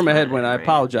all That's the where my head time, went. I right?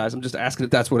 apologize. I'm just asking if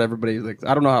that's what everybody like.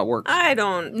 I don't know how it works. I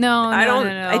don't. No, I no, don't.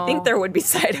 no, I think no. there would be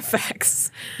side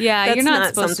effects. Yeah, That's you're not,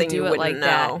 not supposed to something do you it like wouldn't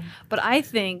that. know. But I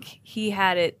think he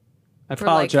had it. I for,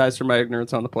 like- apologize for my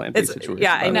ignorance on the Plan B It's situation.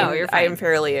 yeah. by I the know. way. you're I am fine.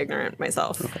 fairly ignorant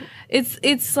myself.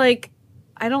 It's like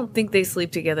I don't think they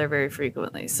sleep together very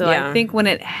frequently. So Yeah. I think when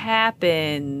it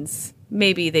happens,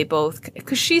 maybe they both,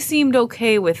 because she seemed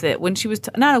okay with it when she was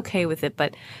not okay with it,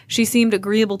 but she seemed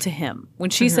agreeable to him when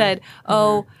she said,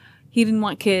 "Oh, he didn't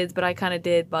want kids, but I kind of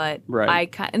did." But Right. I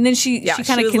kind, and then she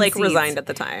kind of was like resigned at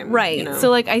the time, right? you know? So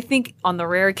like I think on the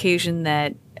rare occasion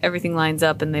that everything lines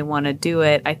up and they want to do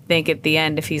it, I think at the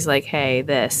end if he's like, "Hey,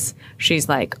 this," she's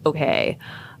like, "Okay."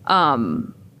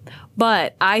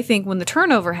 But I think when the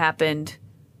turnover happened,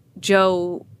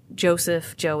 Joey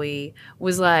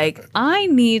was like, I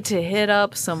need to hit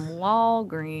up some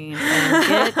Walgreens and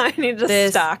get I need to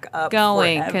this stock up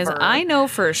going because forever. I know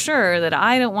for sure that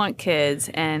I don't want kids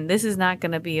and this is not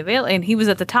going to be available. And he was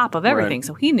at the top of everything, Right.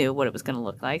 so he knew what it was going to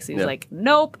look like. So he was Yeah. like,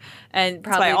 nope, and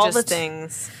probably by all just the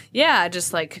things. yeah,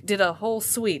 just like did a whole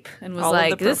sweep and was All of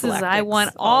like, the this is I prophylactics, want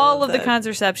all all of of the the-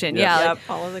 contraception. Yes. Yeah, Yep, like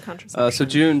all of the contraception. So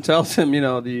June tells him,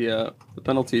 the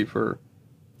penalty for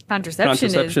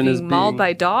contraception is being mauled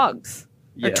by dogs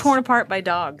or Yes. torn apart by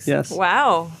dogs. yes,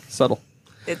 Wow, subtle.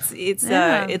 it's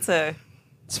Yeah.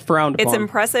 It's frowned It's upon.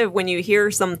 impressive when you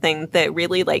hear something that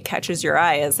really like catches your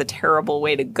eye as a terrible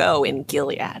way to go in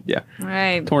Gilead. Yeah,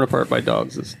 Right. torn apart by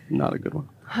dogs is not a good one.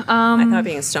 I thought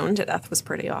being stoned to death was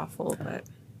pretty awful, but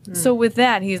So with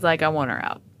that, he's like, I want her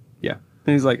out. Yeah,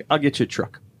 and he's like, "I'll get you a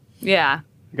truck. Yeah.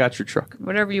 I got your truck."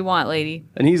 Whatever you want, lady.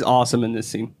 And he's awesome in this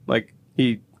scene. Like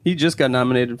he just got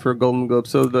nominated for a Golden Globe.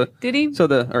 So Did he?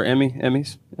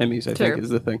 Emmys I Sure. think is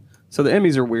the thing. So the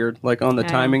Emmys are weird, like on the Yeah.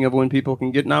 timing of when people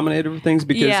can get nominated for things.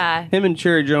 Because Yeah. him and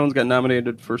Cherry Jones got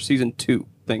nominated for season 2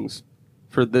 things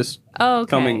for this Oh, okay.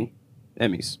 coming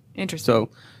Emmys. Interesting. So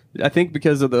I think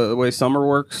because of the way summer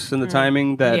works and the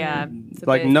timing, that Yeah, it's a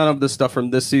like bit- none of the stuff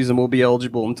from this season will be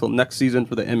eligible until next season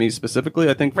for the Emmys specifically.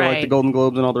 I think for like the Right. Golden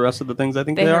Globes and all the rest of the things, I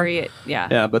think they they are. hurry it. Yeah.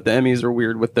 Yeah, but the Emmys are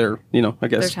weird with their, I Their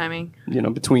guess, timing.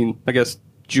 between, I guess,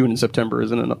 June and September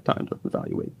isn't enough time to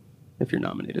evaluate if you're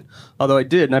nominated. Although I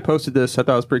did, and I posted this, I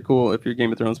thought it was pretty cool if you're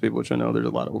Game of Thrones people, which I know there's a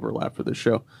lot of overlap for this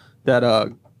show,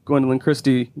 that Gwendolyn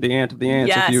Christie, the aunt of the ants,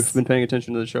 Yes. if you've been paying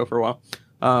attention to the show for a while,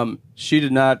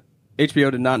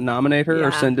 HBO did not nominate her or Yeah.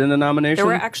 send in a nomination. there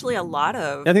were actually a lot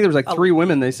of. I think there was like 3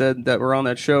 women they said that were on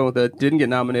that show that didn't get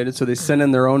nominated, so they sent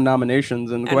in their own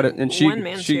nominations, and she one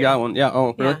man, she too. got one. Yeah.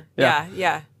 Oh, really? Yeah,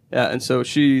 yeah. Yeah, and so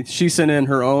she sent in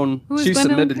her own. Who is she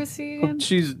Gwendolyn submitted. Christie again?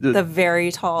 She's The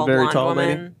very tall, very blonde tall woman.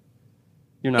 lady?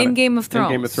 You're not In Game of In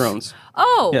Thrones. Game of Thrones.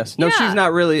 Oh. Yes. No, yeah. she's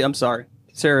not really. I'm sorry.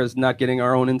 Sarah's not getting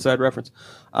our own inside reference.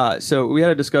 So we had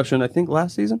a discussion, I think,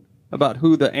 last season about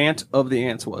who the aunt of the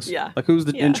ants was. Yeah. Like who's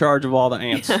in Yeah. charge of all the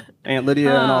ants. Aunt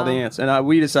Lydia and all the Oh. ants. And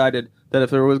we decided that if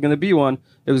there was going to be one,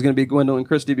 it was going to be Gwendolyn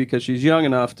Christie because she's young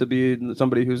enough to be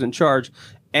somebody who's in charge.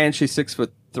 And she's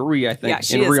 6'3", I think, Yeah,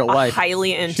 she in is real a life.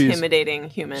 highly intimidating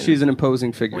human. She's an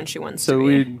imposing figure. when she wants so to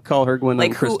be. we'd call her Gwendolyn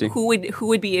like Christie. who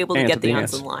would be able to Aunt get of the the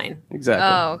ants ants. in line? Exactly.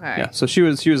 Oh, okay. Yeah. So she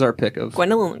was our pick of.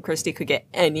 Gwendolyn Christie could get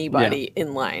anybody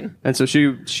in line. And so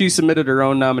she submitted her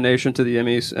own nomination to the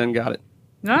Emmys and got it.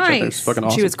 Which I think is Nice. fucking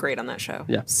awesome. She was great on that show.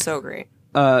 Yeah. So great.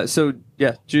 So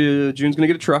yeah, June's gonna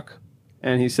get a truck,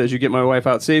 and he says, "You get my wife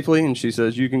out safely," and she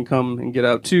says, "You can come and get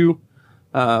out too.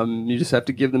 You just have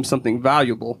to give them something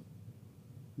valuable."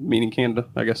 Meaning Canada,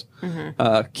 I guess.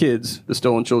 Kids, the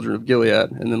stolen children of Gilead.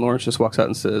 And then Lawrence just walks out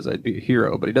and says, "I'd be a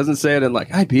hero," but he doesn't say it in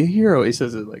like, "I'd be a hero." He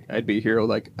says it like, "I'd be a hero,"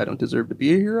 like, "I don't deserve to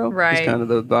be a hero." Right. It's kind of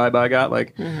the vibe I got.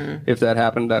 Like, if that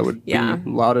happened, I would Yeah. be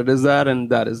lauded as that, and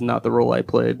that is not the role I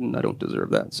played, and I don't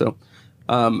deserve that. So,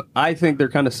 I think they're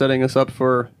kind of setting us up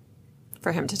for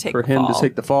For him to take him the to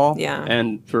take the fall, Yeah.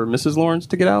 and for Mrs. Lawrence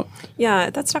to get out.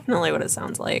 Yeah, that's definitely what it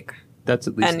sounds like. That's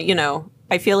at least. And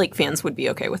I feel like fans would be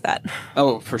okay with that.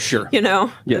 Oh, for sure.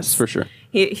 Yes, for sure.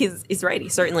 He's right. He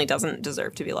certainly doesn't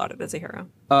deserve to be lauded as a hero.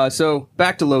 So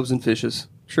back to Loaves and Fishes,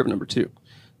 trip number 2,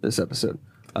 this episode.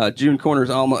 June corners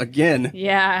Alma again.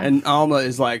 Yeah. And Alma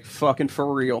is like, "Fucking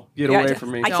for real, get away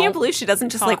from me." I can't believe she doesn't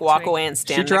just talk like to walk me. away and She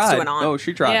stand next tried. to an aunt. Oh,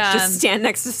 she tried. Yeah. Just stand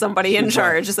next to somebody in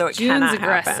charge so it June's cannot happen.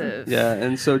 aggressive. Yeah,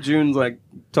 and so June like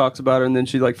talks about her, and then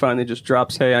she like finally just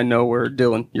drops, "Hey, I know where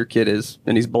Dylan, your kid, is,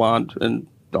 and he's blonde," and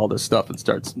all this stuff, and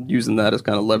starts using that as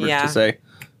kind of leverage Yeah. to say,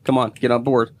 "Come on, get on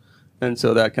board." And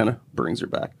so that kind of brings her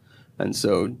back. And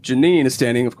so Janine is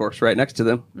standing, of course, right next to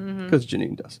them because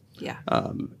Janine does. Yeah.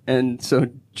 And so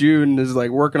June is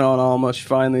like working on Alma. She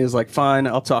finally is like, "Fine,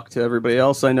 I'll talk to everybody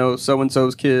else. I know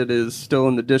so-and-so's kid is still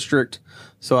in the district,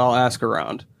 so I'll ask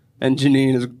around." And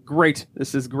Janine is great.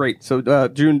 This is great. So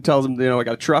June tells him, "I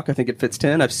got a truck. I think it fits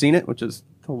 10. I've seen it," which is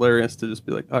hilarious to just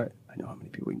be like, "All right, I know how many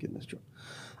people we can get in this truck."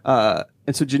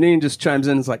 And so Janine just chimes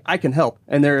in and is like, "I can help."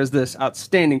 And there is this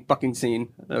outstanding fucking scene,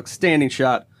 an outstanding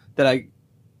shot that I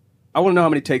want to know how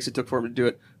many takes it took for him to do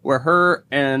it. where her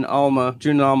and Alma,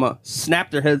 June and Alma,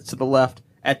 snap their heads to the left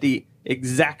at the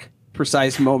exact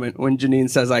precise moment when Janine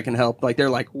says I can help. Like they're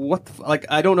like, what the like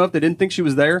I don't know if they didn't think she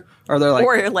was there or they're like,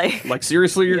 Or like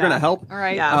seriously you're Yeah. gonna help. All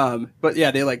right. Yeah. But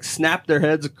yeah, they like snap their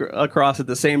heads across at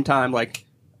the same time, like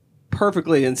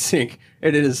perfectly in sync.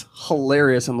 It is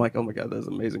hilarious. I'm like, oh my god, that's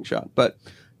an amazing shot. But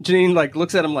Janine like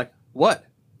looks at him like, what?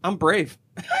 I'm brave.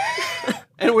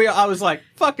 And I was like,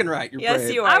 fucking right, you're Yes,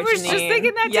 brave. you are. I was just Janine.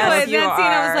 thinking that too. Yes, In you that scene,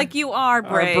 I was are. like, you are Our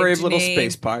brave. brave little Janine.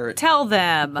 space pirate. Tell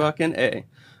them. Fucking A.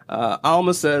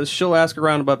 Alma says she'll ask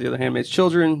around about the other handmaid's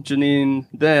children. Janine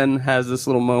then has this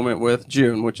little moment with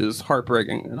June, which is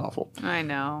heartbreaking and awful. I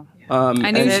know. I knew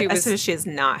And she was- so she has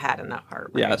not had enough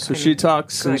heartbreak. Yeah, so And she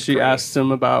talks and good she grief. asks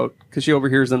him about, because she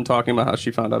overhears them talking about how she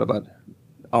found out about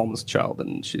Alma's child,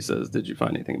 and she says, did you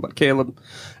find anything about Caleb?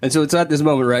 And so it's at this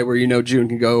moment, right, where you know June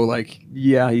can go like,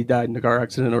 yeah, he died in a car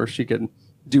accident, or she can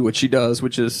do what she does,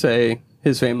 which is say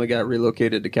his family got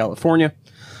relocated to California.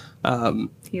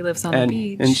 He lives on the And,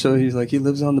 beach. and so he's like, he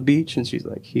lives on the beach, and she's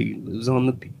like, he lives on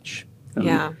the beach. And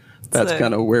Yeah. that's the-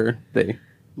 kind of where they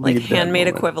like leave that handmade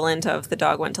moment. equivalent of the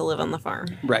dog went to live on the farm.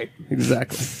 Right,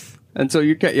 exactly. And so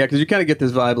you can, yeah, because you kind of get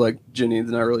this vibe like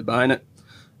Janine's not really buying it,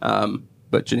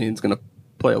 but Janine's gonna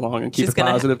play along and keep it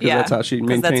positive because that's how she 'cause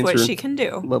maintains that's what her she can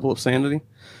do. level of sanity.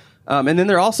 And then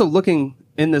they're also looking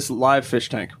in this live fish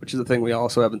tank, which is a thing we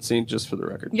also haven't seen, just for the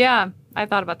record. yeah, I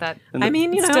thought about that. And I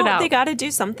mean, you It stood know, out. they got to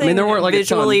do something there weren't, like, a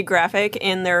visually ton. graphic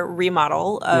in their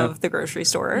remodel of the grocery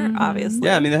store, obviously.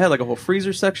 Yeah, I mean they had like a whole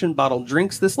freezer section, bottled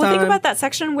drinks this Well, time. think about that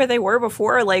section where they were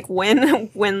before, like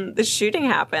when the shooting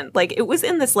happened. Like it was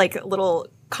in this like little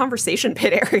conversation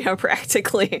pit area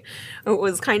practically. It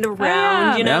was kind of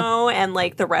round, yeah. you Yeah. know, and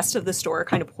like the rest of the store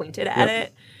kind of pointed at Yep.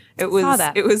 it. It was Saw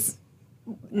that. it was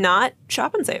not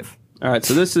shop and save. All right,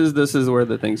 so this is where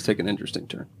the things take an interesting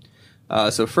turn.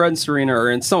 So Fred and Serena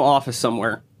are in some office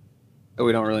somewhere that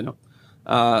we don't really know.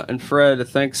 And Fred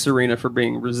thanks Serena for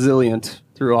being resilient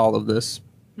through all of this.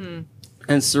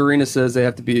 And Serena says they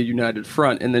have to be a united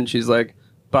front. And then she's like,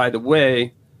 by the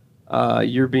way,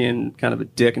 you're being kind of a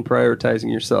dick and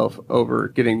prioritizing yourself over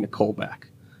getting Nicole back.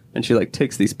 And she like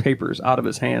takes these papers out of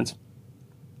his hands.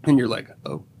 And you're like,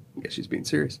 oh, I guess she's being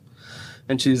serious.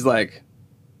 And she's like,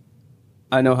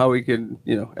 I know how we could,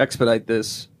 expedite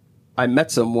this. I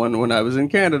met someone when I was in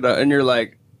Canada, and you're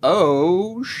like,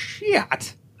 oh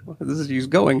shit, this is she's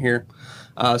going here.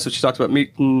 So she talks about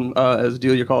meeting, as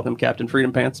Delia called him, Captain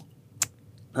Freedom Pants,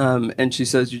 and she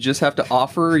says you just have to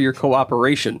offer your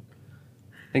cooperation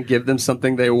and give them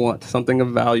something they want, something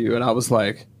of value. And I was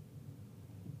like,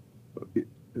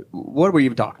 what are we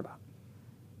even talking about?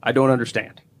 I don't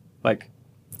understand. Like,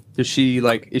 is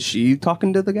she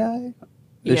talking to the guy?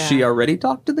 Is Yeah. she already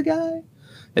talked to the guy?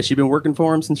 Has she been working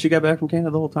for him since she got back from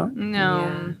Canada the whole time? No.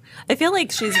 Yeah. I feel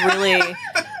like she's really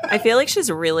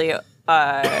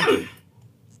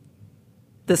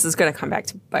this is going to come back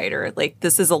to bite her. Like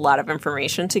this is a lot of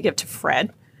information to give to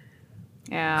Fred,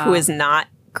 Yeah. who is not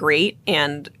great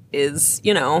and is,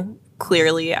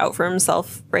 clearly out for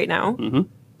himself right now.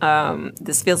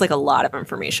 This feels like a lot of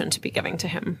information to be giving to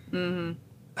him.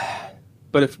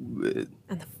 But if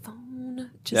And the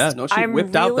phone, just, yeah, no, she I'm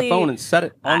whipped out the really- phone and set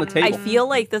it on the table. I feel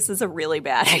like this is a really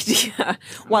bad idea.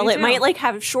 While Me it too. might like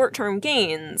have short-term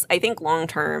gains, I think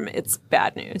long-term it's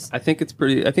bad news. I think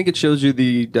it shows you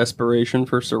the desperation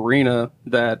for Serena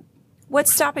that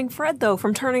What's stopping Fred though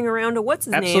from turning around to what's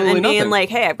his name Absolutely and being nothing. like,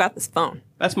 "Hey, I've got this phone."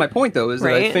 that's my point though, is that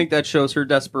I Right? think that shows her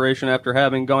desperation after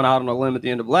having gone out on a limb at the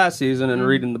end of last season and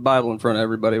reading the Bible in front of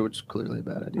everybody, which is clearly a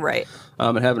bad idea. Right.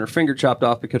 And having her finger chopped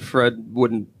off because Fred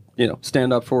wouldn't,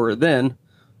 stand up for her then,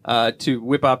 to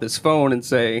whip out this phone and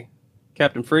say,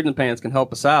 Captain Freedom Pants can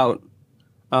help us out.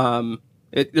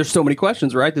 There's so many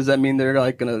questions, right? Does that mean they're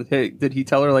like gonna? Hey, did he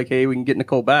tell her like, hey, we can get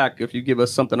Nicole back if you give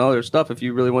us something other stuff? If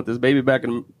you really want this baby back,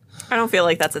 and I don't feel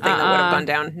like that's a thing that would have gone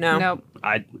down. No. Nope.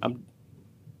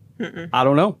 I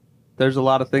don't know. There's a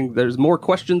lot of things. There's more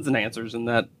questions than answers in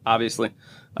that, obviously.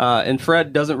 And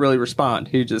Fred doesn't really respond.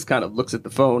 He just kind of looks at the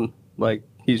phone like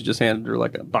he's just handed her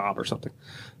like a bob or something,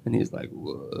 and he's like,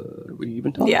 "What are we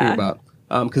even talking Yeah. about?"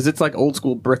 Because it's like old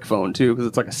school brick phone too, because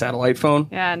it's like a satellite phone.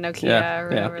 Yeah, Nokia Yeah, or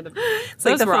whatever. It's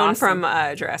like Those the were phone awesome.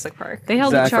 from Jurassic Park. They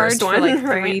held Exactly. the charge First for one, like 3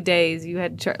 right? days. You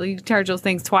had you charge those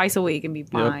things twice a week and be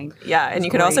fine. Yeah, and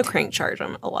you could also great. crank charge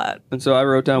them a lot. And so I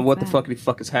wrote down what the that? fuckity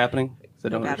fuck is happening, 'cause I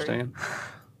don't battery.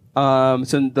 understand.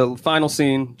 So in the final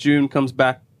scene, June comes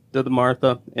back to the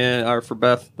Martha, or for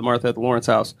Beth, the Martha at the Lawrence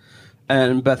house,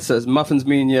 and Beth says, "Muffins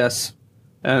mean yes,"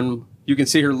 and you can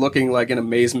see her looking like in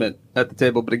amazement at the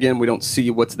table, but again, we don't see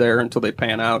what's there until they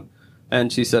pan out.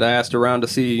 And she said, "I asked around to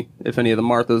see if any of the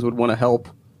Marthas would want to help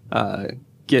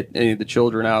get any of the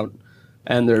children out,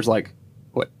 and there's like,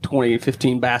 what, 20,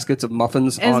 15 baskets of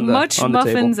muffins As on the much on the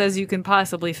muffins table. as you can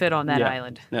possibly fit on that Yeah.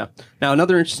 island. Yeah. Now,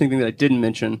 another interesting thing that I didn't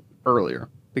mention earlier,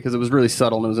 because it was really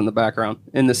subtle and it was in the background,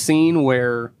 in the scene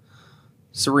where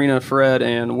Serena, Fred,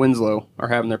 and Winslow are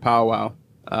having their powwow,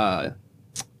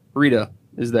 Rita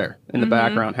is there in the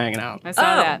background hanging out. I saw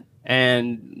Oh. that.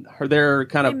 And they're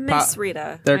kind I of miss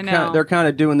Rita. I know. they're kind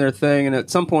of doing their thing, and at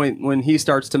some point when he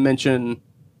starts to mention,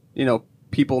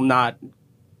 people not,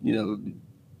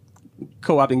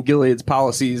 co-opting Gilead's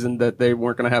policies, and that they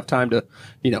weren't going to have time to,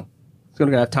 it's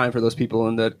going to have time for those people,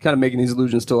 and that kind of making these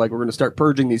allusions to like we're going to start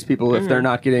purging these people if they're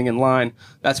not getting in line.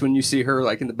 That's when you see her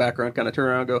like in the background kind of turn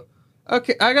around and go,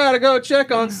 "Okay, I gotta go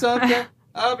check on something.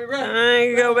 I'll be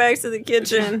right." I go back to the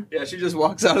kitchen. Yeah, she just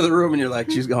walks out of the room, and you're like,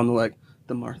 she's gone to like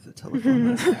the Martha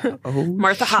telephone. Oh,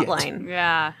 Martha shit. Hotline.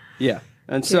 Yeah. Yeah,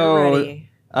 and Get so ready.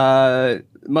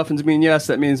 muffins mean yes.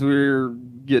 That means we're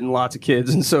getting lots of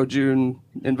kids, and so June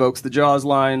invokes the Jaws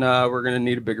line. We're gonna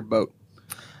need a bigger boat.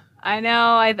 I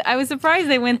know. I was surprised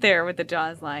they went there with the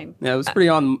Jaws line. Yeah, it was pretty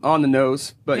on the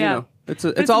nose, but Yeah. it's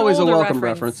an always a older welcome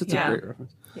reference. reference. It's Yeah. a great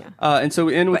reference. Yeah. And so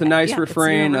we end with But, a nice yeah, it's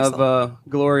refrain of universal.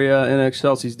 Gloria in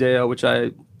Excelsis Deo, which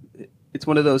it's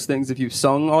one of those things, if you've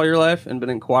sung all your life and been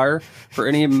in choir for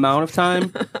any amount of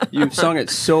time, you've sung it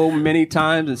so many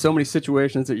times in so many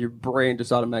situations that your brain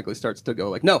just automatically starts to go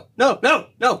like, no,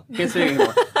 can't sing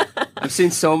anymore.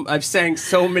 I've sang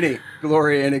so many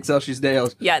Gloria in Excelsis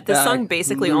Deos. Yeah, this that I song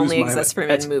basically lose only my- exists from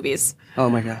in movies. Oh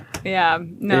my God. Yeah.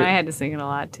 No, It- I had to sing it a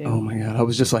lot too. Oh my God. I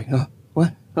was just like, oh,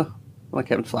 what? Oh, I'm like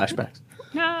having flashbacks.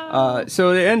 No.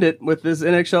 So they end it with this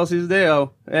In Excelsis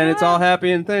Deo, and it's all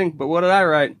happy and thing. But what did I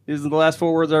write? These are the last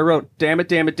 4 words I wrote. Damn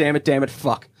it,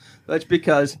 fuck. That's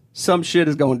because some shit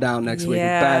is going down next week.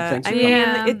 And bad things. I are mean,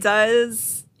 coming. Yeah. it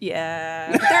does.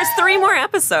 Yeah. But there's 3 more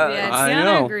episodes. yeah, I Tiana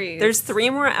know. agrees. There's 3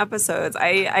 more episodes. I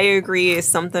agree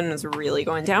something is really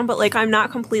going down, but like I'm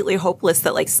not completely hopeless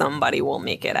that like somebody will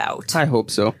make it out. I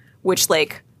hope so. Which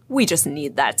like we just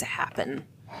need that to happen.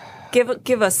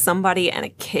 Give us somebody and a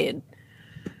kid.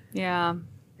 Yeah.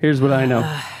 Here's what I know.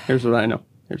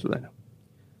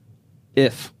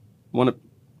 If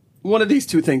one of these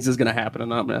two things is going to happen,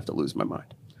 and I'm going to have to lose my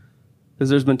mind. Because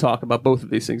there's been talk about both of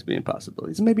these things being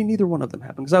possibilities. And maybe neither one of them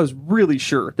happened. Because I was really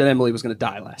sure that Emily was going to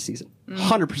die last season.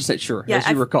 100% sure, as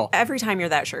you recall. Every time you're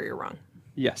that sure, you're wrong.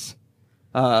 Yes.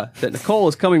 That Nicole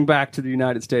is coming back to the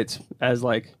United States as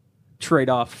like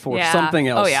trade-off for Yeah. something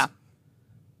else. Oh, yeah.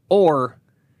 Or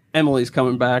Emily's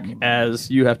coming back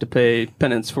as you have to pay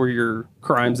penance for your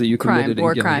crimes that you committed in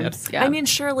War Gilead. crimes. Yeah. I mean,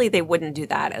 surely they wouldn't do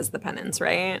that as the penance,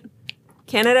 right?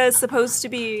 Canada is supposed to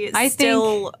be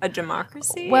still a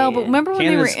democracy. well, but remember when they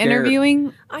were Canada's scared.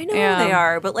 interviewing? I know Yeah. they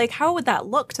are, but like, how would that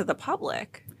look to the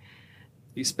public?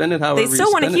 You spend it however They still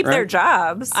you want to spend keep it, right? their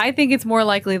jobs. I think it's more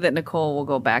likely that Nicole will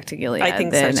go back to Gilead I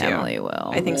think so, than too. Emily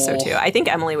will. I think so too. I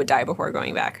think Emily would die before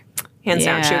going back. Hands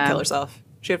down, she would Yeah. kill herself.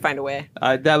 She would find a way.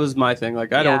 That was my thing.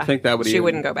 Like, I don't think that would She even...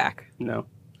 wouldn't go back. No.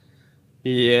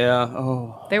 Yeah.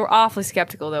 Oh. They were awfully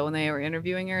skeptical though when they were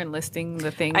interviewing her and listing the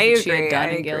things I that she agree, had done I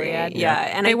in agree. Gilead.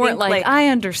 Yeah, and they I weren't think, like, I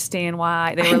understand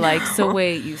why. They were like, so know.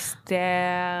 wait, you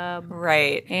stab,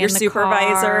 Right. And Your the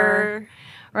supervisor.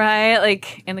 right?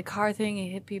 Like in the car thing,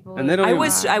 you hit people. And they don't I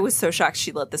even- was so shocked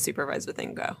she let the supervisor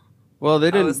thing go. Well,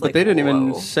 they didn't. was But like, they didn't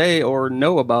even whoa. say or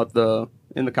know about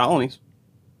in the colonies.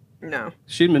 No.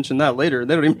 She mentioned that later.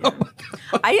 They don't even know about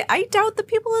that. I doubt the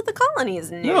people at the colonies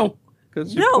knew. No.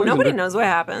 'Cause you No, poisoned nobody her. knows what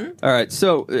happened. All right.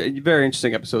 So, very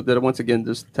interesting episode that once again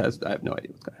just has. I have no idea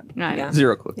what's going to happen. I know. Yeah.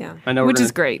 Zero clue. Yeah. I know. Which we're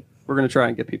is great. We're going to try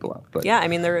and get people out. But Yeah, I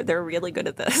mean they're really good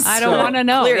at this. I don't So- want to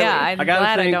know. Clearly. Yeah, I'm I gotta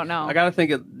glad think, I don't know. I gotta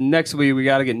think next week we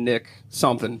gotta get Nick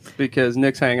something because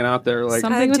Nick's hanging out there like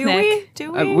Something with do Nick. we?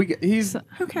 Do we? he's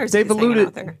Who cares? they've if he's hanging alluded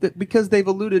out there? because they've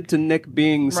alluded to Nick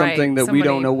being something that we somebody-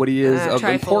 don't know what he is of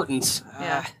trifle. importance,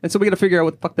 Yeah. and so we got to figure out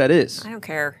what the fuck that is. I don't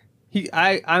care.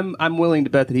 I'm willing to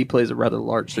bet that he plays a rather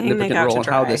large, Hang Nick significant out role to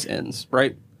in how dry. this ends,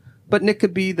 right? But Nick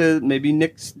could be maybe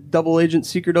Nick's double agent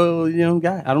secret,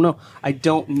 guy. I don't know. I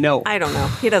don't know. I don't know.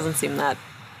 He doesn't seem that.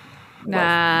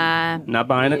 Nah. Not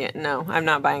buying it. Yeah, no, I'm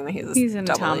not buying that He's an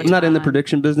double automaton. I'm agent. not in the Fine.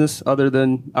 prediction business, other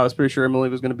than I was pretty sure Emily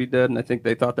was going to be dead, and I think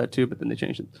they thought that too, but then they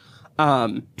changed it.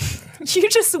 You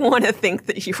just want to think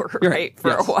that you were You're right right. for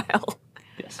Yes. a while.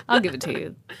 I'll give it to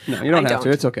you. No, you don't I have to.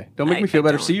 don't. It's okay. Don't make I- me feel I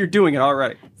better. don't. See, you're doing it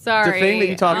already. Sorry. It's a thing that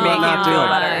you talk about not doing.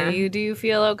 better. You do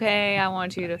feel okay. I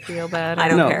want you to feel better. I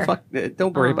don't No, care. fuck.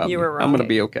 Don't worry about you me. were wrong. I'm going to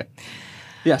be okay.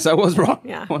 Yes, I was wrong.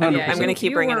 Yeah. 100%. I'm going to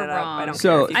keep You bringing were it up. I wrong. don't So,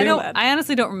 care. If you I feel don't. bad. I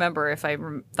honestly don't remember if I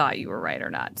thought you were right or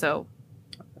not. So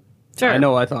Sure. I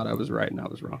know I thought I was right and I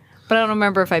was wrong. But I don't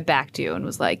remember if I backed you and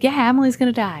was like, yeah, Emily's going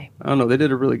to die. I don't know. They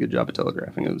did a really good job of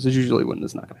telegraphing it. This is usually when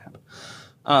it's not going to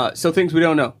happen. So things we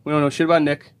don't know. We don't know shit about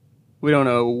Nick. We don't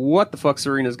know what the fuck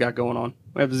Serena's got going on.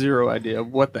 We have zero idea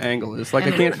of what the angle is. Like,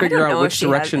 I can't figure out which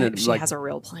direction if it she like. has a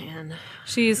real plan.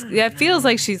 It feels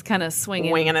like she's kind of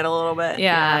swinging. Winging it a little bit.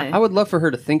 Yeah. I would love for her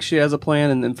to think she has a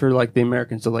plan, and then for like the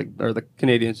Americans to like, or the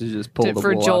Canadians to just pull the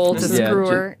For wool Joel off. to screw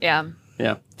her. Yeah.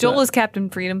 Yeah. Joel is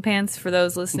Captain Freedom Pants for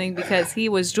those listening because he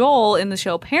was Joel in the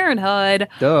show Parenthood.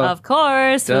 Duh. Of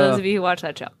course, for Duh. those of you who watch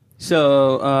that show.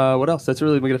 So, what else? That's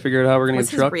really, we got to figure out how we're going to What's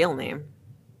get his Truck real name?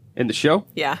 in the show.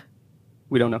 Yeah.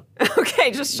 We don't know.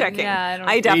 Okay, just checking. Yeah,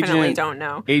 I definitely Agent- don't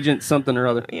know. Agent something or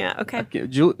other. Yeah, okay.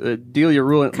 Delia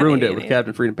ruined it with Canadian.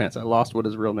 Captain Freedom Pants. I lost what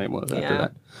his real name was after Yeah.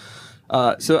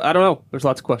 that. So I don't know. There's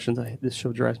lots of questions. This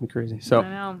show drives me crazy. So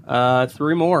I know.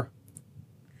 3 more.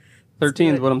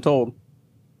 13 is what I'm told.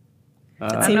 I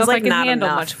don't Seems know if like I can not handle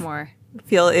enough. much more.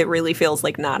 It really feels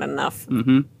like not enough.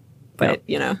 Mm-hmm. But,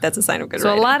 that's a sign of good So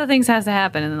writing. a lot of things has to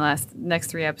happen in the next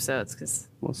 3 episodes because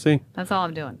We'll see. that's all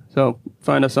I'm doing. So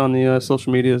find us on the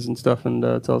social medias and stuff, and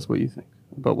tell us what you think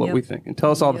about what Yep. we think, and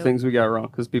tell us all the Yep. things we got wrong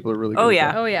because people are really good. Oh, at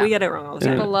yeah. that. Oh, yeah. We get it wrong all the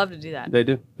time. People love to do that. They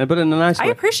do, but in a nice I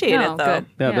way. appreciate No, it, though. good.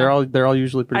 Yeah, they're all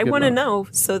usually pretty I good. want to about it. know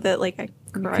so that, like, I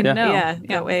can Yeah. know. Yeah, Yeah.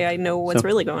 that way I know what's So-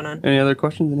 really going on. Any other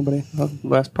questions? Anybody?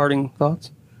 Last parting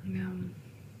thoughts?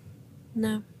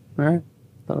 No. All right.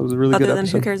 Thought it was a really Other good than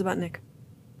episode. who cares about Nick?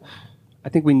 I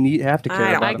think we have to care I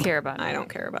don't. about I him. care about it. I don't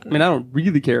care about I Nick. mean, I don't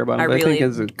really care about him, I but really I think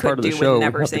as a could part of the do show, with we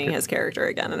never have to seeing care. his character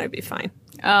again, and I'd be fine.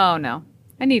 Oh, no.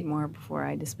 I need more before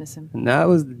I dismiss him. And that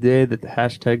was the day that the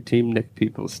hashtag Team Nick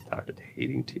people started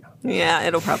hating Tia. Yeah,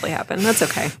 it'll probably happen. That's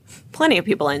okay. Plenty of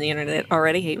people on the internet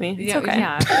already hate me. It's okay.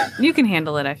 Yeah. You can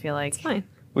handle it, I feel like. Fine.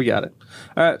 We got it.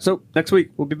 All right. So next week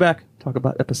we'll be back. Talk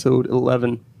about episode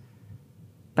 11.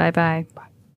 Bye-bye. Bye.